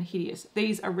dry and hideous.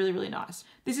 These are really, really nice.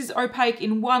 This is opaque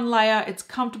in one layer. It's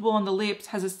comfortable on the lips,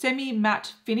 has a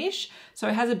semi-matte finish. So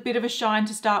it has a bit of a shine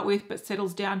to start with, but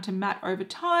settles down to matte over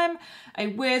time.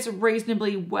 It wears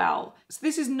reasonably well. So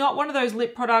this is not one of those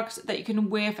lip products that you can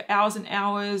wear for hours and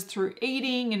hours through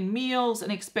eating and meals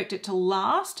and expect it to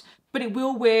last, but it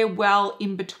will wear well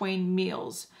in between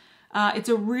meals. It's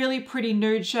a really pretty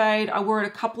nude shade. I wore it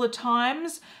a couple of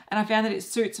times and I found that it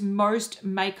suits most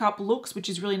makeup looks, which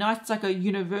is really nice. It's like a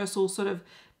universal sort of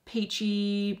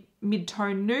peachy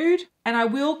mid-tone nude. And I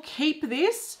will keep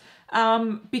this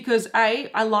because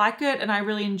I like it and I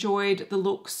really enjoyed the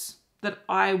looks that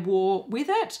I wore with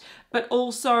it, but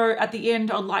also at the end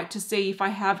I'd like to see if I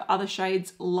have other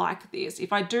shades like this.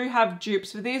 If I do have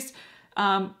dupes for this,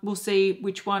 we'll see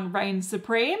which one reigns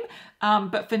supreme,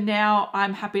 but for now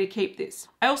I'm happy to keep this.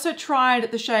 I also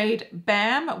tried the shade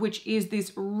Bam, which is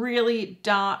this really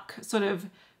dark sort of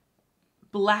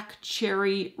black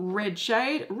cherry red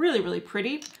shade. Really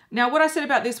pretty. Now what I said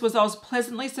about this was I was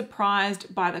pleasantly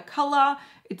surprised by the color.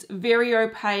 It's very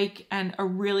opaque and a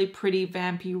really pretty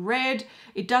vampy red.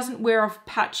 It doesn't wear off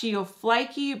patchy or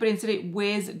flaky, but instead it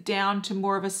wears down to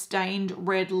more of a stained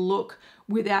red look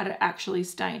without it actually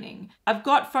staining. I've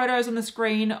got photos on the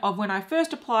screen of when I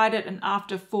first applied it and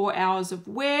after 4 hours of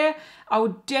wear. I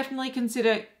would definitely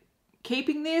consider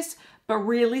keeping this, but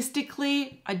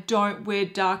realistically, I don't wear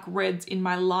dark reds in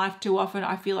my life too often.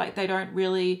 I feel like they don't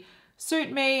really suit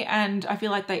me and I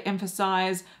feel like they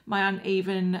emphasize my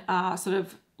uneven sort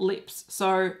of lips.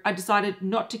 So I decided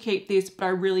not to keep this, but I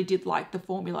really did like the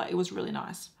formula. It was really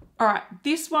nice. All right,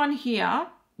 this one here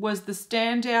was the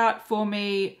standout for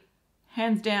me,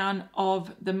 hands down,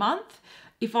 of the month.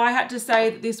 If I had to say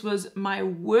that this was my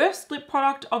worst lip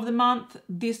product of the month,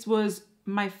 this was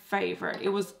my favorite. It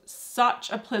was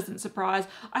such a pleasant surprise.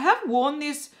 I have worn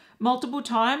this multiple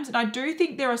times and I do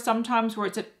think there are some times where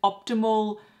it's at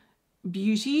optimal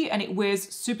beauty and it wears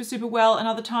super well, and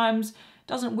other times it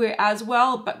doesn't wear as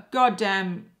well, but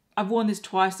goddamn, I've worn this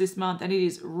twice this month and it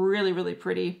is really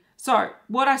pretty. So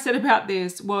what I said about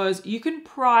this was you can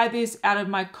pry this out of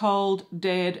my cold,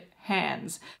 dead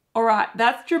hands. All right,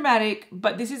 that's dramatic,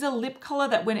 but this is a lip color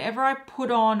that whenever I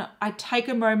put on, I take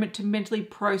a moment to mentally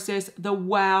process the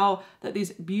wow that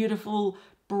this beautiful,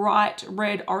 bright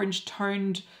red orange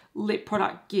toned lip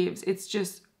product gives. It's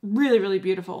just really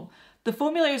beautiful. The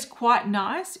formula is quite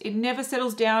nice. It never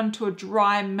settles down to a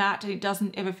dry matte and it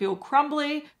doesn't ever feel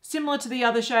crumbly. Similar to the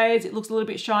other shades, it looks a little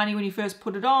bit shiny when you first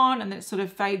put it on and then it sort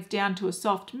of fades down to a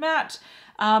soft matte.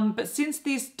 But since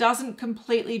this doesn't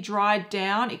completely dry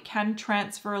down, it can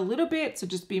transfer a little bit, so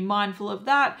just be mindful of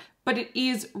that. But it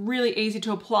is really easy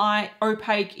to apply,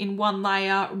 opaque in one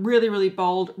layer, really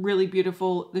bold, really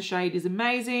beautiful. The shade is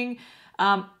amazing.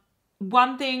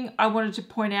 One thing I wanted to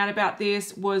point out about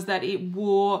this was that it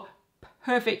wore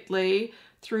perfectly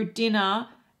through dinner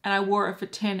and I wore it for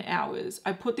 10 hours.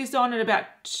 I put this on at about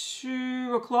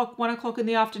 2 o'clock, 1 o'clock in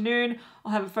the afternoon.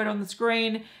 I'll have a photo on the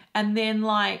screen. And then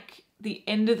like the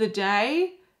end of the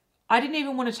day, I didn't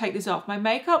even want to take this off. My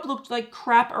makeup looked like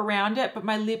crap around it, but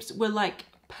my lips were like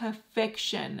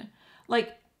perfection.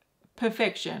 Like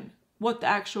perfection. What the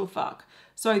actual fuck?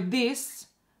 So this,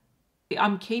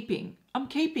 I'm keeping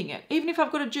it. Even if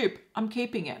I've got a dupe, I'm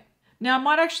keeping it. Now I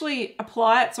might actually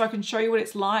apply it so I can show you what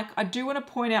it's like. I do want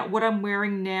to point out what I'm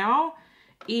wearing now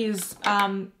is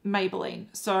Maybelline.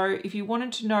 So if you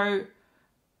wanted to know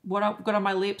what I've got on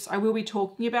my lips, I will be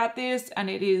talking about this,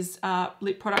 and it is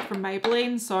lip product from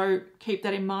Maybelline, so keep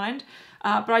that in mind.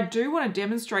 But I do want to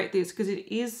demonstrate this because it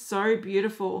is so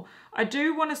beautiful. I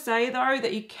do want to say though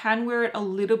that you can wear it a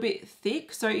little bit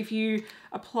thick. So if you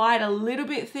apply it a little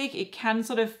bit thick, it can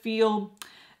sort of feel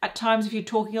at times, if you're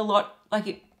talking a lot, like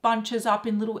it bunches up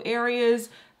in little areas.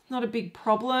 It's not a big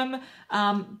problem,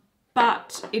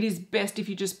 but it is best if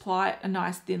you just apply a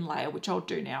nice thin layer, which I'll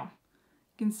do now.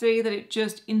 You can see that it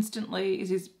just instantly is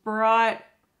this bright,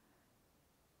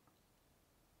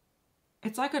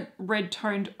 it's like a red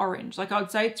toned orange. Like I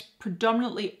would say it's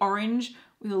predominantly orange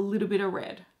with a little bit of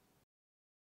red.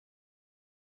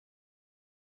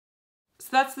 So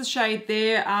that's the shade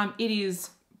there. It is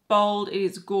bold, it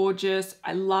is gorgeous.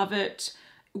 I love it.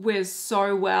 It wears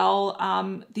so well.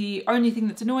 The only thing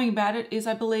that's annoying about it is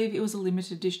I believe it was a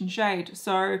limited edition shade.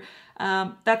 So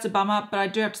that's a bummer, but I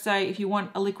do have to say if you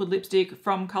want a liquid lipstick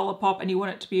from Colourpop and you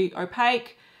want it to be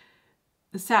opaque,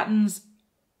 the satins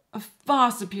are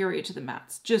far superior to the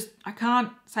mattes. Just, I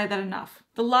can't say that enough.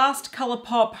 The last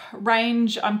Colourpop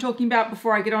range I'm talking about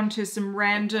before I get on to some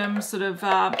random sort of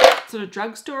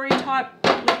drugstore type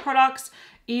lip products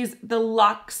is the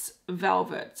Luxe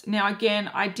Velvets. Now again,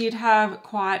 I did have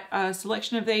quite a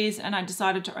selection of these and I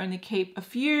decided to only keep a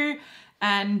few,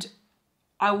 and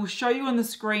I will show you on the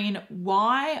screen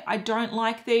why I don't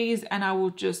like these, and I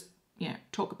will just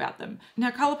talk about them. Now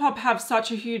Colourpop have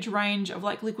such a huge range of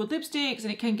like liquid lipsticks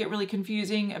and it can get really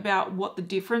confusing about what the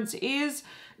difference is.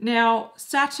 Now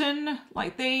satin,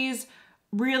 like these,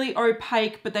 really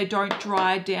opaque, but they don't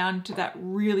dry down to that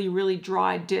really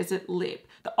dry desert lip.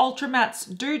 The Ultra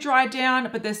Mattes do dry down,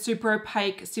 but they're super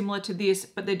opaque, similar to this,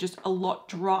 but they're just a lot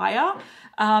drier.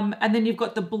 And then you've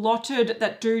got the Blotted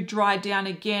that do dry down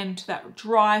again to that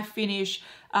dry finish,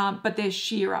 but they're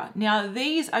sheerer. Now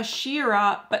these are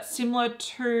sheerer, but similar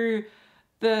to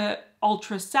the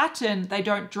Ultra Satin, they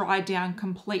don't dry down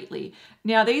completely.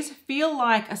 Now these feel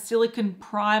like a silicone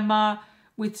primer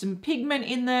with some pigment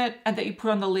in it and that you put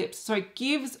on the lips. So it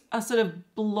gives a sort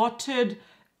of blotted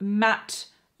matte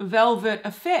velvet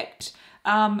effect,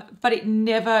 but it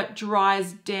never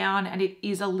dries down and it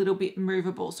is a little bit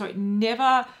movable. So it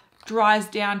never dries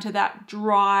down to that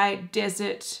dry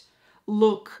desert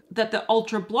look that the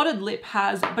Ultra Blotted lip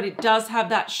has, but it does have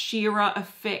that sheerer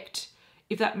effect,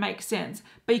 if that makes sense.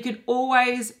 But you can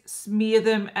always smear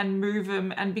them and move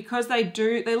them. And because they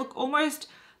look almost,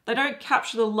 they don't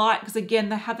capture the light because again,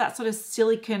 they have that sort of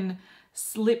silicone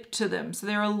slip to them. So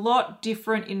they're a lot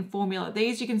different in formula.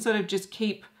 These you can sort of just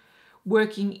keep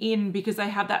working in because they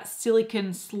have that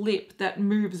silicone slip that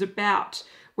moves about,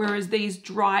 whereas these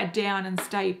dry down and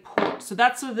stay put. So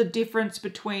that's sort of the difference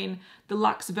between the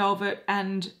Luxe Velvet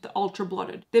and the Ultra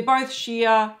Blotted. They're both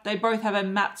sheer, they both have a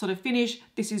matte sort of finish.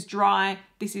 This is dry,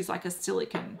 this is like a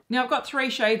silicone. Now I've got 3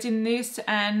 shades in this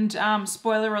and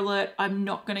spoiler alert, I'm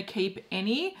not gonna keep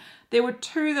any. There were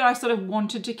 2 that I sort of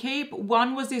wanted to keep.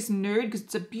 One was this nude because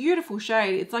it's a beautiful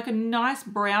shade. It's like a nice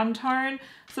brown tone.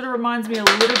 Sort of reminds me a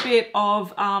little bit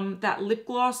of that lip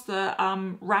gloss, the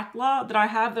Rattler that I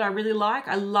have that I really like.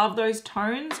 I love those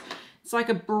tones. It's like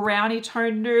a brownie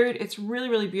tone nude. It's really,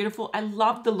 really beautiful. I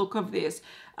love the look of this.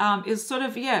 It's sort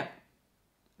of, yeah,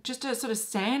 just a sort of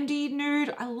sandy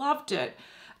nude. I loved it.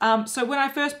 So when I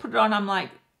first put it on, I'm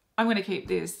like, I'm gonna keep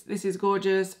this. This is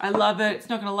gorgeous. I love it. It's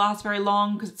not gonna last very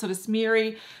long because it's sort of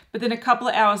smeary. But then a couple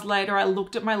of hours later, I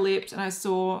looked at my lips and I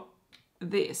saw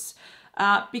this.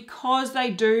 Because they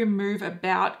do move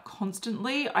about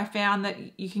constantly, I found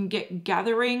that you can get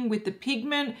gathering with the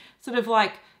pigment, sort of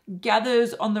like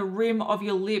gathers on the rim of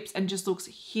your lips and just looks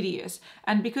hideous.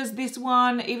 And because this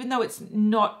one, even though it's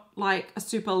not like a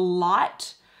super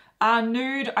light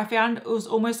nude, I found it was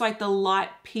almost like the light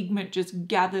pigment just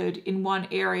gathered in one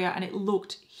area and it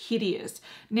looked hideous.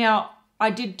 Now, I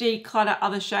did declutter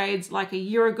other shades like a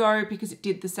year ago because it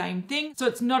did the same thing. So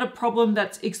it's not a problem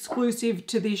that's exclusive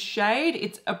to this shade.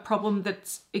 It's a problem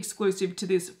that's exclusive to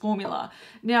this formula.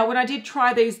 Now, when I did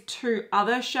try these 2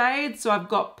 other shades, so I've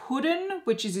got Puddin',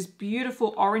 which is this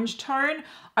beautiful orange tone.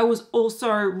 I was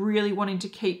also really wanting to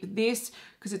keep this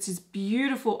because it's this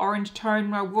beautiful orange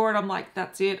tone. When I wore it, I'm like,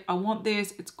 that's it. I want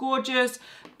this. It's gorgeous.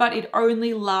 But it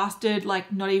only lasted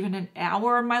like not even an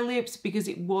hour on my lips because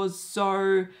it moved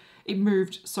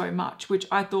so much, which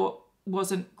I thought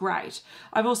wasn't great.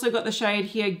 I've also got the shade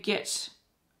here, Get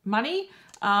Money,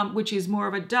 which is more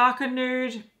of a darker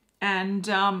nude. And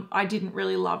I didn't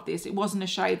really love this. It wasn't a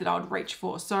shade that I would reach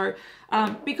for. So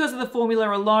because of the formula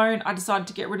alone, I decided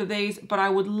to get rid of these, but I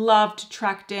would love to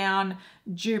track down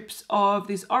dupes of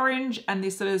this orange and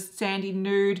this sort of sandy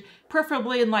nude,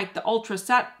 preferably in like the Ultra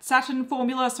Satin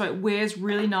formula, so it wears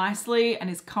really nicely and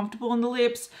is comfortable on the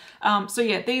lips. So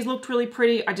yeah, these looked really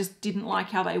pretty. I just didn't like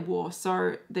how they wore,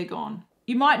 so they're gone.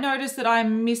 You might notice that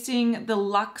I'm missing the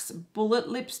Luxe Bullet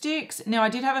lipsticks. Now I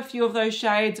did have a few of those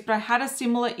shades, but I had a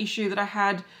similar issue that I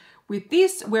had with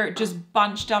this where it just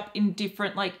bunched up in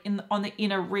different, like on the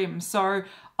inner rim. So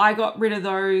I got rid of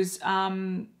those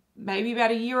maybe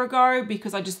about a year ago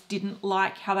because I just didn't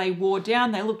like how they wore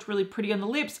down. They looked really pretty on the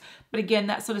lips, but again,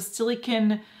 that sort of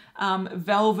silicone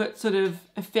velvet sort of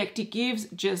effect it gives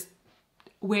just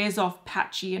wears off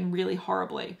patchy and really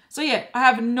horribly. So yeah, I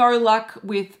have no luck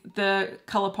with the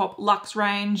Colourpop Luxe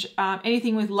range.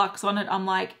 Anything with Luxe on it, I'm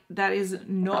like, that is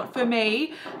not for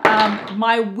me.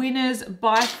 My winners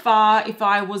by far, if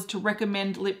I was to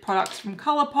recommend lip products from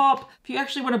Colourpop, if you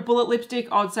actually want a bullet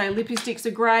lipstick, I would say Lippie Stix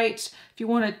are great. If you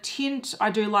want a tint,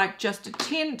 I do like Just a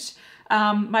Tint.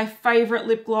 My favorite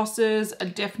lip glosses are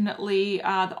definitely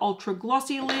the Ultra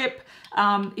Glossy Lip.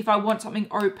 If I want something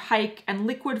opaque and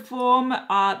liquid form,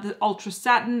 the Ultra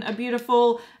Satin are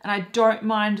beautiful. And I don't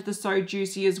mind the So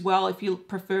Juicy as well if you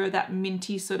prefer that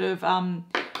minty sort of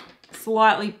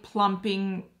slightly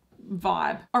plumping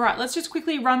vibe. All right, let's just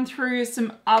quickly run through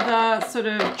some other sort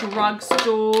of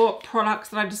drugstore products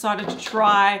that I decided to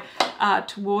try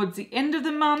towards the end of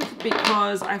the month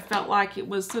because I felt like it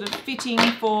was sort of fitting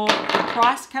for the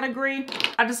price category.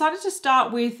 I decided to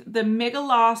start with the Mega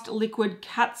Last Liquid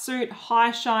Catsuit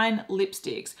High Shine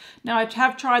Lipsticks. Now I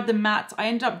have tried the mattes. I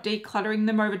ended up decluttering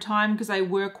them over time because they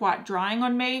were quite drying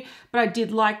on me, but I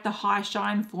did like the High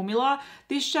Shine formula.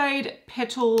 This shade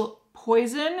Petal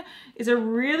Poison is a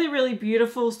really, really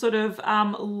beautiful sort of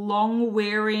long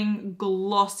wearing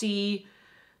glossy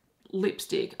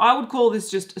lipstick. I would call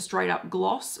this just a straight up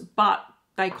gloss, but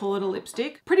they call it a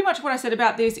lipstick. Pretty much what I said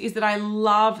about this is that I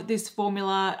love this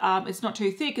formula. It's not too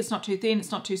thick, it's not too thin,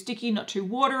 it's not too sticky, not too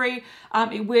watery.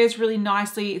 It wears really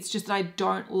nicely. It's just that I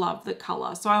don't love the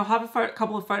color. So I'll have a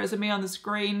couple of photos of me on the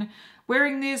screen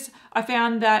wearing this. I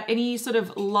found that any sort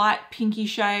of light pinky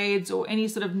shades or any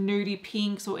sort of nudie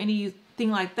pinks or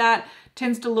anything like that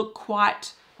tends to look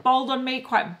quite bold on me,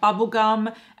 quite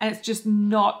bubblegum, and it's just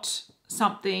not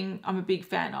something I'm a big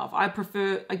fan of. I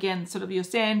prefer, again, sort of your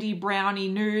sandy, browny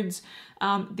nudes.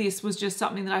 This was just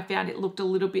something that I found it looked a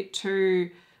little bit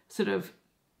too sort of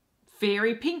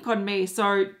fairy pink on me.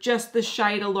 So just the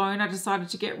shade alone I decided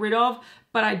to get rid of,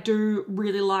 but I do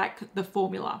really like the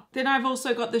formula. Then I've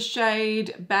also got the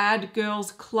shade Bad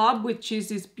Girls Club, which is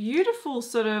this beautiful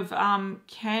sort of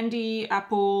candy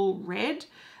apple red.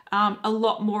 A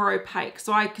lot more opaque.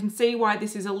 So I can see why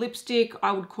this is a lipstick.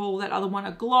 I would call that other one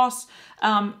a gloss.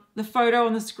 The photo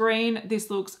on the screen, this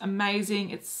looks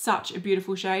amazing. It's such a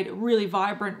beautiful shade, really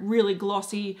vibrant, really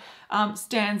glossy,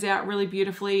 stands out really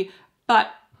beautifully.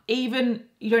 But you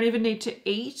don't even need to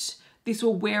eat. This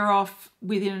will wear off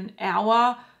within an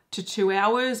hour to 2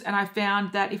 hours. And I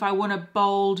found that if I want a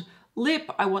bold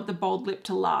lip, I want the bold lip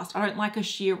to last. I don't like a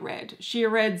sheer red. Sheer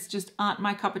reds just aren't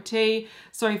my cup of tea.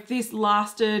 So if this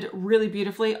lasted really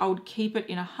beautifully, I would keep it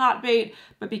in a heartbeat.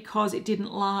 But because it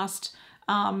didn't last,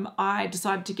 I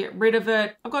decided to get rid of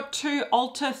it. I've got two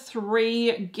Ulta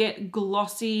 3 Get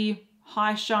Glossy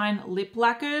High Shine Lip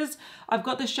Lacquers. I've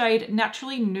got the shade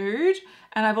Naturally Nude,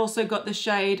 and I've also got the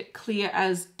shade Clear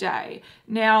as Day.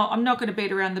 Now, I'm not going to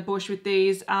beat around the bush with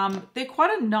these. They're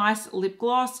quite a nice lip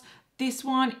gloss. This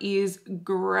one is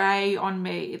grey on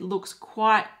me. It looks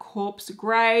quite corpse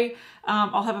grey.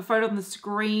 I'll have a photo on the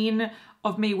screen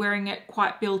of me wearing it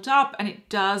quite built up, and it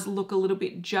does look a little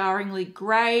bit jarringly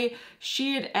grey.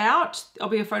 Sheared out, there'll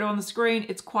be a photo on the screen.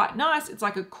 It's quite nice. It's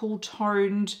like a cool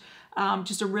toned,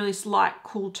 just a really slight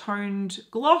cool toned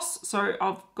gloss. So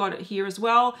I've got it here as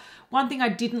well. One thing I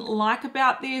didn't like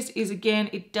about this is, again,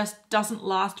 it just doesn't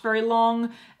last very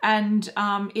long, and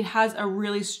it has a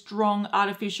really strong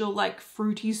artificial like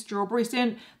fruity strawberry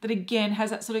scent that again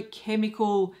has that sort of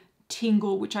chemical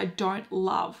tingle, which I don't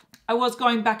love. I was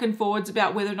going back and forwards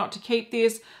about whether or not to keep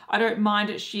this. I don't mind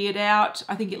it sheared out.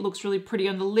 I think it looks really pretty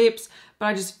on the lips, but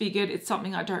I just figured it's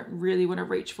something I don't really want to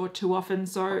reach for too often,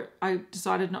 so I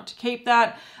decided not to keep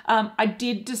that. I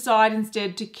did decide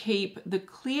instead to keep the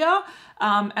clear,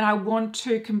 and I want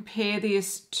to compare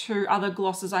this to other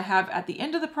glosses I have at the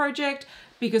end of the project,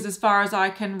 because as far as I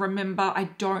can remember, I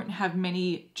don't have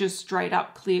many just straight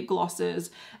up clear glosses.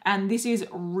 And this is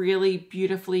really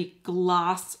beautifully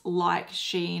glass-like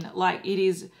sheen. Like it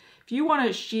is, if you want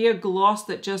a sheer gloss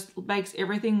that just makes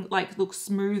everything like look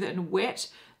smooth and wet,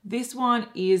 this one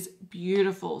is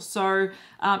beautiful. So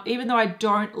even though I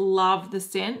don't love the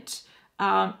scent,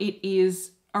 it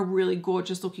is a really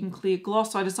gorgeous looking clear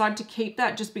gloss. So I decided to keep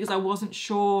that just because I wasn't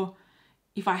sure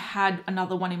if I had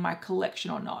another one in my collection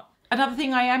or not. Another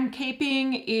thing I am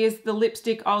keeping is the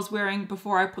lipstick I was wearing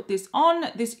before I put this on.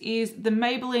 This is the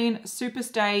Maybelline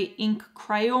Superstay Ink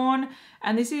Crayon,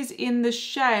 and this is in the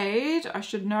shade, I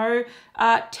should know,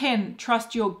 10,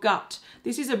 Trust Your Gut.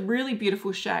 This is a really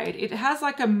beautiful shade. It has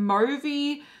like a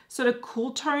mauvey sort of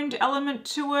cool toned element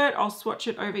to it. I'll swatch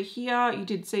it over here. You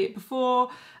did see it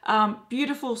before.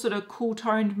 Beautiful sort of cool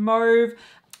toned mauve.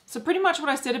 So pretty much what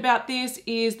I said about this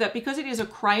is that because it is a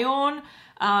crayon,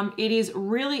 it is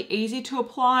really easy to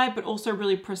apply, but also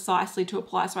really precisely to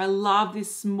apply. So I love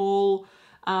this small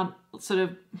sort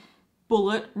of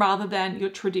bullet rather than your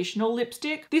traditional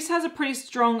lipstick. This has a pretty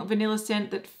strong vanilla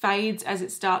scent that fades as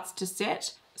it starts to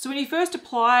set. So when you first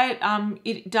apply it,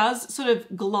 it does sort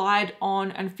of glide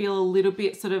on and feel a little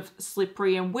bit sort of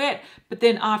slippery and wet, but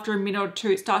then after a minute or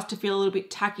two, it starts to feel a little bit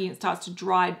tacky and it starts to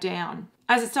dry down.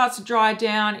 As it starts to dry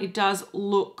down, it does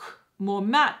look more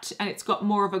matte and it's got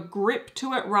more of a grip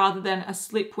to it rather than a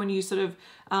slip when you sort of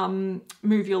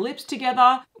move your lips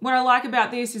together. What I like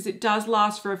about this is it does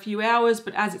last for a few hours,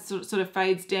 but as it sort of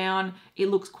fades down, it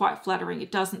looks quite flattering.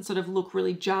 It doesn't sort of look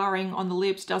really jarring on the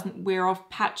lips, doesn't wear off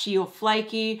patchy or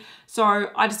flaky.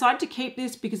 So I decided to keep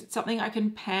this because it's something I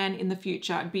can pan in the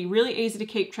future. It'd be really easy to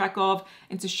keep track of.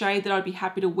 It's a shade that I'd be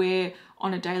happy to wear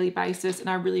on a daily basis, and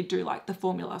I really do like the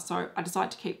formula, so I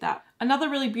decided to keep that. Another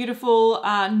really beautiful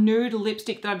nude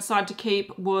lipstick that I decided to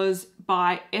keep was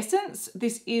by Essence.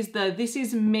 This is the This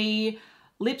Is Me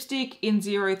lipstick in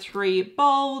 03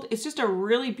 Bold. It's just a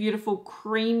really beautiful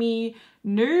creamy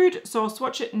nude. So I'll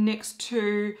swatch it next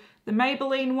to the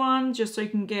Maybelline one just so you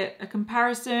can get a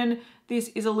comparison. This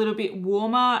is a little bit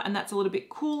warmer and that's a little bit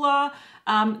cooler.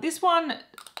 This one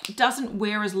doesn't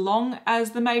wear as long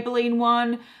as the Maybelline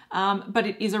one, but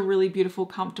it is a really beautiful,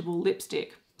 comfortable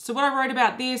lipstick. So what I wrote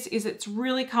about this is it's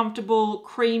really comfortable,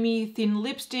 creamy, thin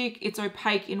lipstick. It's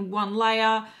opaque in one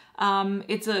layer.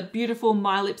 It's a beautiful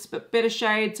My Lips But Better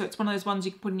shade. So it's one of those ones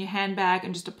you can put in your handbag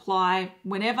and just apply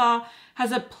whenever.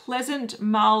 Has a pleasant,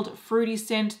 mild, fruity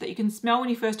scent that you can smell when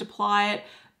you first apply it,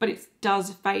 but it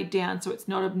does fade down, so it's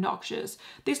not obnoxious.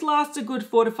 This lasts a good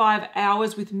 4 to 5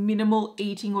 hours with minimal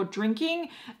eating or drinking,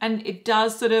 and it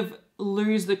does sort of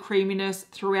lose the creaminess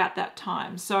throughout that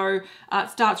time. So it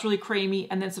starts really creamy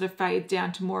and then sort of fades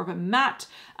down to more of a matte.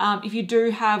 If you do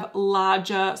have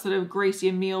larger sort of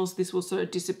greasier meals, this will sort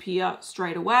of disappear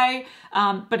straight away.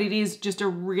 But it is just a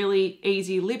really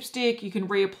easy lipstick. You can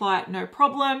reapply it no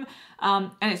problem.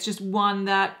 And it's just one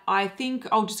that I think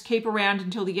I'll just keep around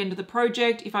until the end of the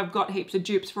project. If I've got heaps of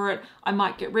dupes for it, I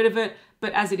might get rid of it.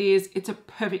 But as it is, it's a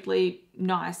perfectly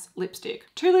nice lipstick.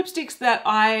 Two lipsticks that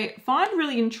I find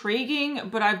really intriguing,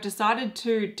 but I've decided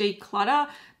to declutter.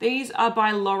 These are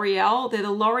by L'Oreal. They're the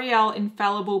L'Oreal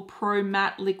Infallible Pro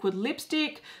Matte Liquid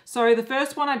Lipstick. So the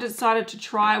first one I decided to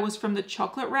try was from the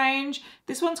chocolate range.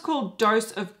 This one's called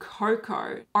Dose of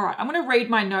Cocoa. All right, I'm gonna read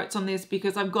my notes on this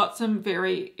because I've got some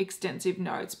very extensive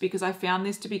notes because I found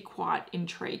this to be quite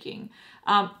intriguing.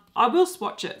 I will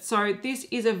swatch it. So this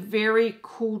is a very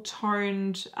cool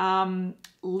toned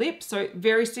lip. So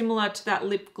very similar to that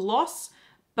lip gloss,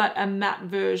 but a matte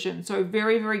version. So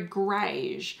very, very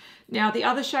grayish. Now the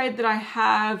other shade that I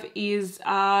have is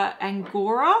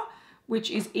Angora,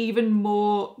 which is even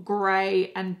more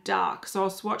gray and dark. So I'll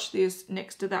swatch this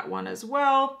next to that one as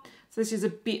well. So this is a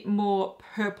bit more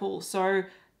purple. So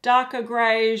darker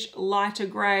grayish, lighter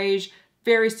grayish,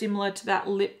 very similar to that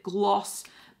lip gloss,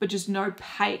 but just an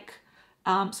opaque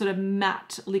sort of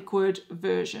matte liquid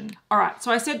version. All right,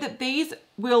 so I said that these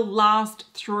will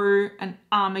last through an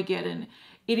Armageddon.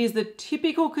 It is the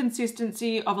typical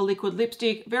consistency of a liquid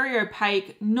lipstick, very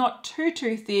opaque, not too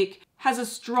thick, has a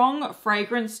strong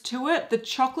fragrance to it. The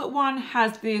chocolate one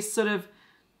has this sort of,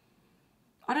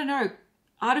 I don't know,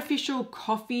 artificial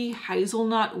coffee,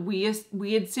 hazelnut,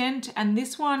 weird scent. And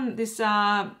this one, this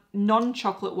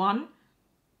non-chocolate one,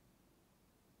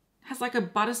 has like a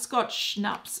butterscotch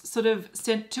schnapps sort of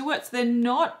scent to it. So they're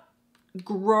not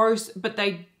gross, but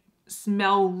they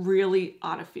smell really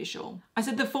artificial. I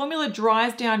said the formula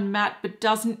dries down matte, but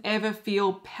doesn't ever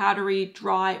feel powdery,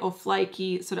 dry, or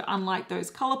flaky, sort of unlike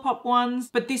those Colourpop ones.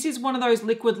 But this is one of those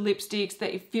liquid lipsticks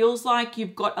that it feels like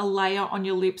you've got a layer on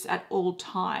your lips at all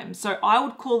times. So I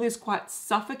would call this quite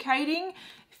suffocating.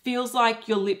 Feels like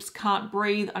your lips can't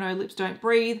breathe. I know lips don't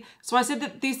breathe. So I said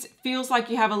that this feels like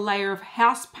you have a layer of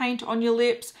house paint on your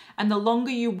lips, and the longer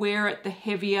you wear it, the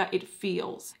heavier it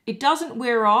feels. It doesn't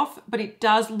wear off, but it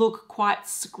does look quite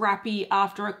scrappy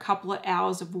after a couple of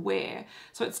hours of wear.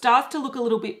 So it starts to look a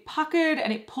little bit puckered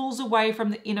and it pulls away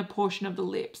from the inner portion of the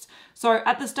lips. So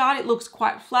at the start, it looks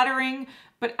quite flattering,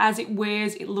 but as it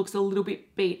wears, it looks a little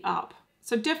bit beat up.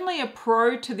 So definitely a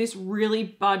pro to this really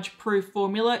budge-proof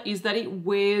formula is that it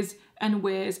wears and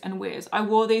wears and wears. I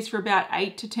wore these for about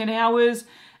 8 to 10 hours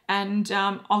and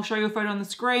I'll show you a photo on the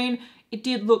screen. It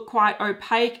did look quite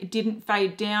opaque. It didn't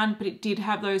fade down, but it did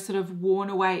have those sort of worn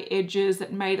away edges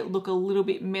that made it look a little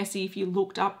bit messy if you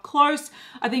looked up close.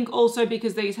 I think also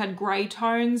because these had gray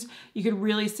tones, you could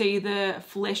really see the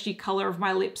fleshy color of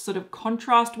my lips sort of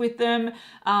contrast with them.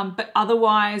 But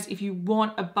otherwise, if you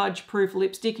want a budge-proof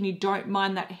lipstick and you don't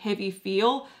mind that heavy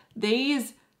feel,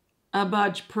 these are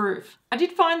budge-proof. I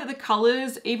did find that the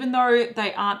colors, even though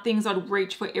they aren't things I'd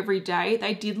reach for every day,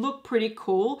 they did look pretty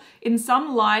cool. In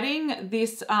some lighting,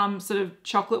 this sort of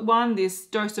chocolate one, this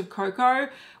Dose of Cocoa,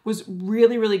 was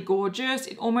really, really gorgeous.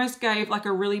 It almost gave like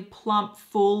a really plump,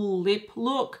 full lip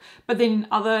look, but then in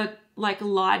other like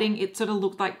lighting, it sort of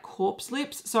looked like corpse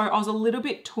lips. So I was a little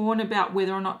bit torn about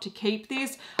whether or not to keep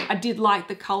this. I did like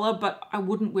the color, but I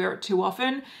wouldn't wear it too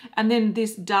often. And then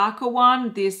this darker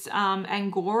one, this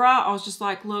Angora, I was just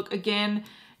like, look, again,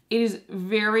 it is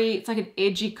very, it's like an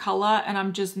edgy color and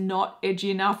I'm just not edgy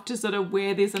enough to sort of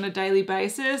wear this on a daily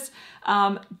basis.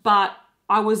 But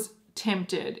I was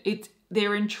tempted.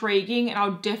 They're intriguing and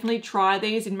I'll definitely try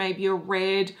these in maybe a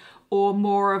red or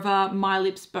more of a My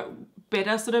Lips But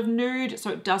Better sort of nude, so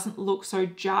it doesn't look so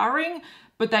jarring,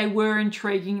 but they were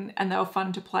intriguing and they were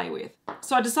fun to play with.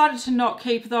 So I decided to not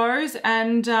keep those.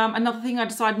 And another thing I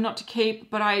decided not to keep,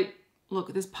 but I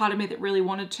look, there's part of me that really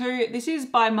wanted to. This is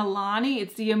by Milani.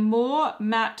 It's the Amore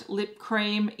Matte Lip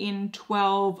Cream in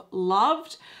 12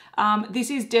 Loved. This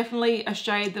is definitely a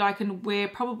shade that I can wear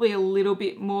probably a little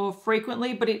bit more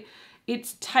frequently, but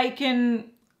it's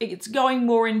going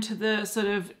more into the sort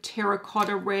of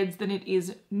terracotta reds than it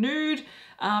is nude,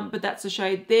 but that's the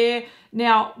shade there.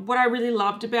 Now, what I really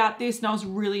loved about this, and I was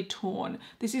really torn,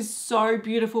 this is so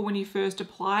beautiful when you first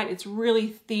apply it. It's really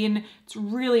thin, it's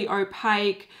really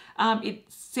opaque, it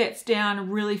sets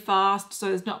down really fast, so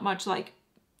there's not much like,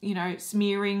 you know,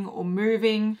 smearing or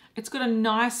moving. It's got a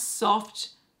nice soft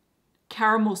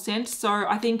caramel scent, so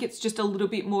I think it's just a little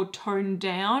bit more toned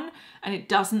down and it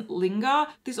doesn't linger.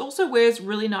 This also wears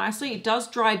really nicely. It does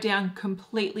dry down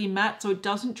completely matte, so it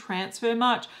doesn't transfer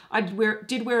much. I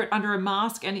did wear it under a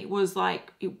mask and it was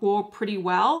like, it wore pretty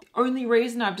well. The only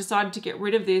reason I've decided to get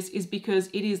rid of this is because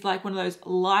it is like one of those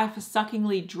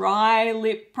life-suckingly dry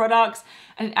lip products,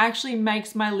 and it actually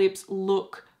makes my lips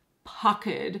look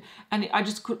puckered, and I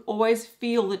just could always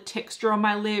feel the texture on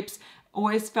my lips.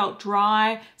 Always felt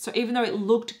dry. So even though it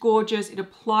looked gorgeous, it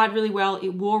applied really well,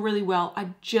 it wore really well, I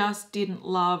just didn't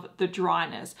love the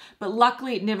dryness. But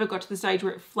luckily it never got to the stage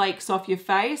where it flakes off your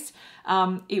face.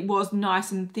 It was nice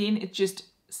and thin. It's just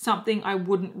something I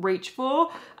wouldn't reach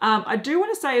for. I do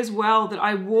want to say as well that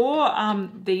I wore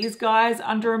these guys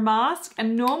under a mask,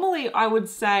 and normally I would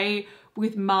say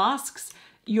with masks,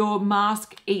 your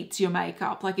mask eats your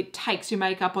makeup. Like it takes your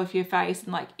makeup off your face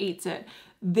and like eats it.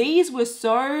 These were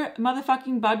so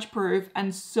motherfucking budge proof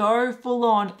and so full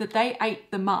on that they ate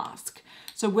the mask.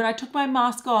 So when I took my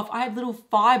mask off, I had little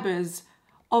fibers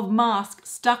of mask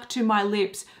stuck to my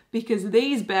lips because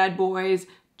these bad boys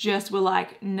just were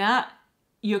like, nah,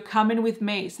 you're coming with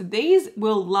me. So these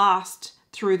will last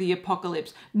through the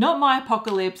apocalypse. Not my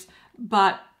apocalypse,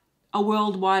 but a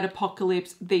worldwide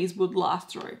apocalypse, these would last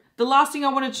through. The last thing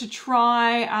I wanted to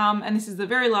try, and this is the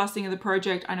very last thing of the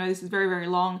project, I know this is very, very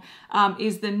long,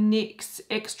 is the NYX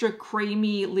Extra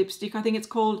Creamy Lipstick, I think it's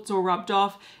called. It's all rubbed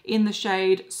off in the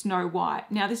shade Snow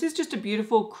White. Now, this is just a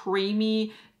beautiful,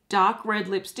 creamy, dark red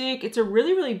lipstick. It's a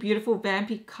really, really beautiful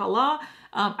vampy color.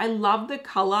 I love the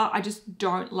color, I just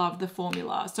don't love the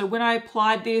formula. So when I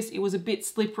applied this, it was a bit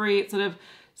slippery. It sort of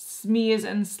smears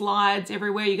and slides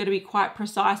everywhere. You got to be quite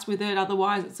precise with it,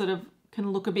 otherwise it sort of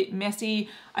can look a bit messy.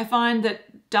 I find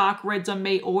that dark reds on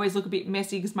me always look a bit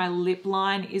messy because my lip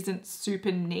line isn't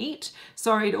super neat,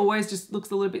 so it always just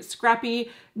looks a little bit scrappy.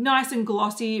 Nice and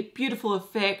glossy, beautiful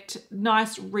effect,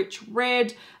 nice rich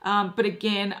red, but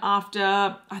again, after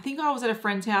I think I was at a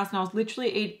friend's house and I was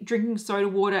literally drinking soda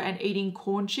water and eating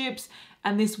corn chips,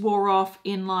 and this wore off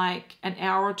in like an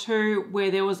hour or two,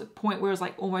 where there was a point where it was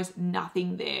like almost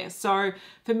nothing there. So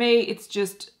for me, it's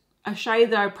just a shade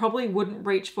that I probably wouldn't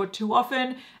reach for too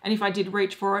often. And if I did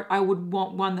reach for it, I would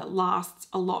want one that lasts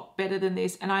a lot better than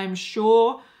this. And I am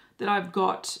sure that I've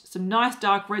got some nice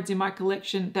dark reds in my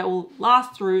collection that will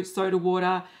last through soda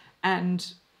water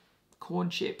and corn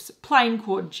chips, plain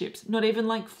corn chips, not even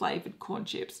like flavored corn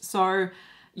chips. So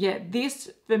yeah,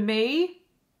 this for me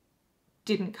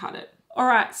didn't cut it. All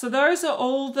right, so those are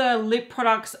all the lip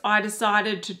products I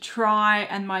decided to try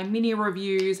and my mini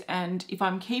reviews, and if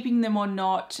I'm keeping them or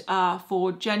not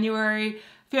for January.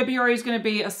 February is going to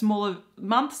be a smaller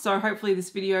month, so hopefully this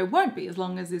video won't be as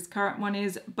long as this current one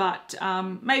is, but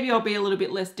maybe I'll be a little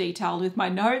bit less detailed with my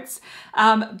notes.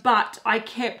 But I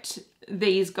kept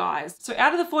these guys. So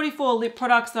out of the 44 lip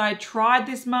products that I tried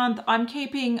this month, I'm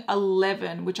keeping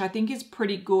 11, which I think is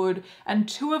pretty good. And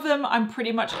 2 of them I'm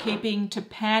pretty much keeping to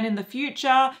pan in the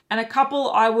future. And a couple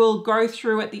I will go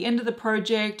through at the end of the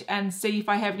project and see if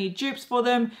I have any dupes for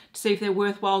them to see if they're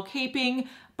worthwhile keeping.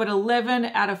 But 11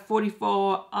 out of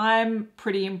 44, I'm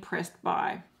pretty impressed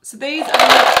by. So these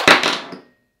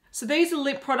are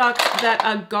lip products that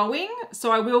are going,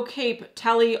 so I will keep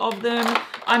tally of them.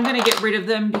 I'm going to get rid of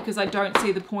them because I don't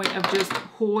see the point of just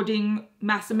hoarding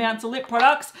mass amounts of lip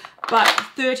products, but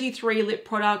 33 lip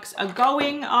products are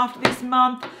going after this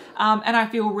month, and I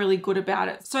feel really good about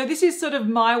it. So this is sort of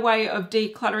my way of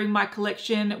decluttering my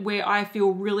collection, where I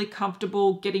feel really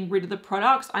comfortable getting rid of the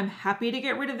products. I'm happy to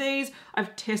get rid of these.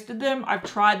 I've tested them, I've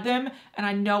tried them, and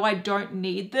I know I don't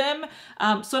need them.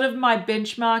 Sort of my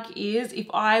benchmark is, if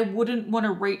I wouldn't want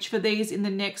to reach for these in the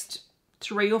next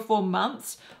 3 or 4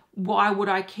 months, why would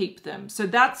I keep them? So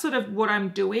that's sort of what I'm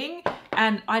doing.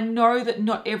 And I know that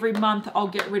not every month I'll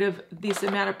get rid of this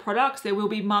amount of products. There will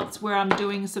be months where I'm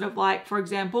doing sort of like, for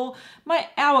example, my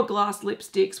Hourglass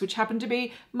lipsticks, which happen to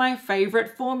be my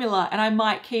favorite formula, and I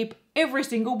might keep every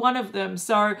single one of them.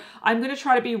 So I'm going to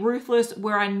try to be ruthless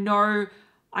where I know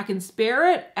I can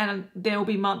spare it, and there will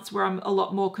be months where I'm a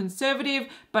lot more conservative,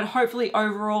 but hopefully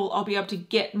overall I'll be able to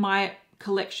get my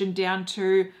collection down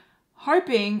to,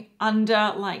 hoping,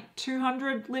 under like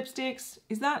 200 lipsticks.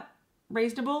 Is that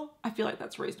reasonable? I feel like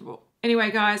that's reasonable.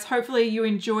 Anyway, guys, hopefully you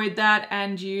enjoyed that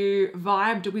and you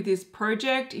vibed with this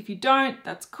project. If you don't,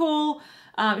 that's cool.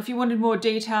 If you wanted more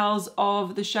details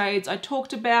of the shades I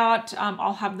talked about,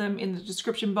 I'll have them in the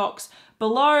description box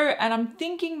below. And I'm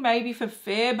thinking maybe for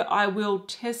Feb, I will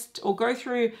test or go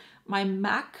through my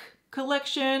MAC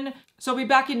collection. So I'll be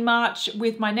back in March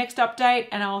with my next update,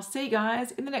 and I'll see you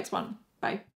guys in the next one. Bye.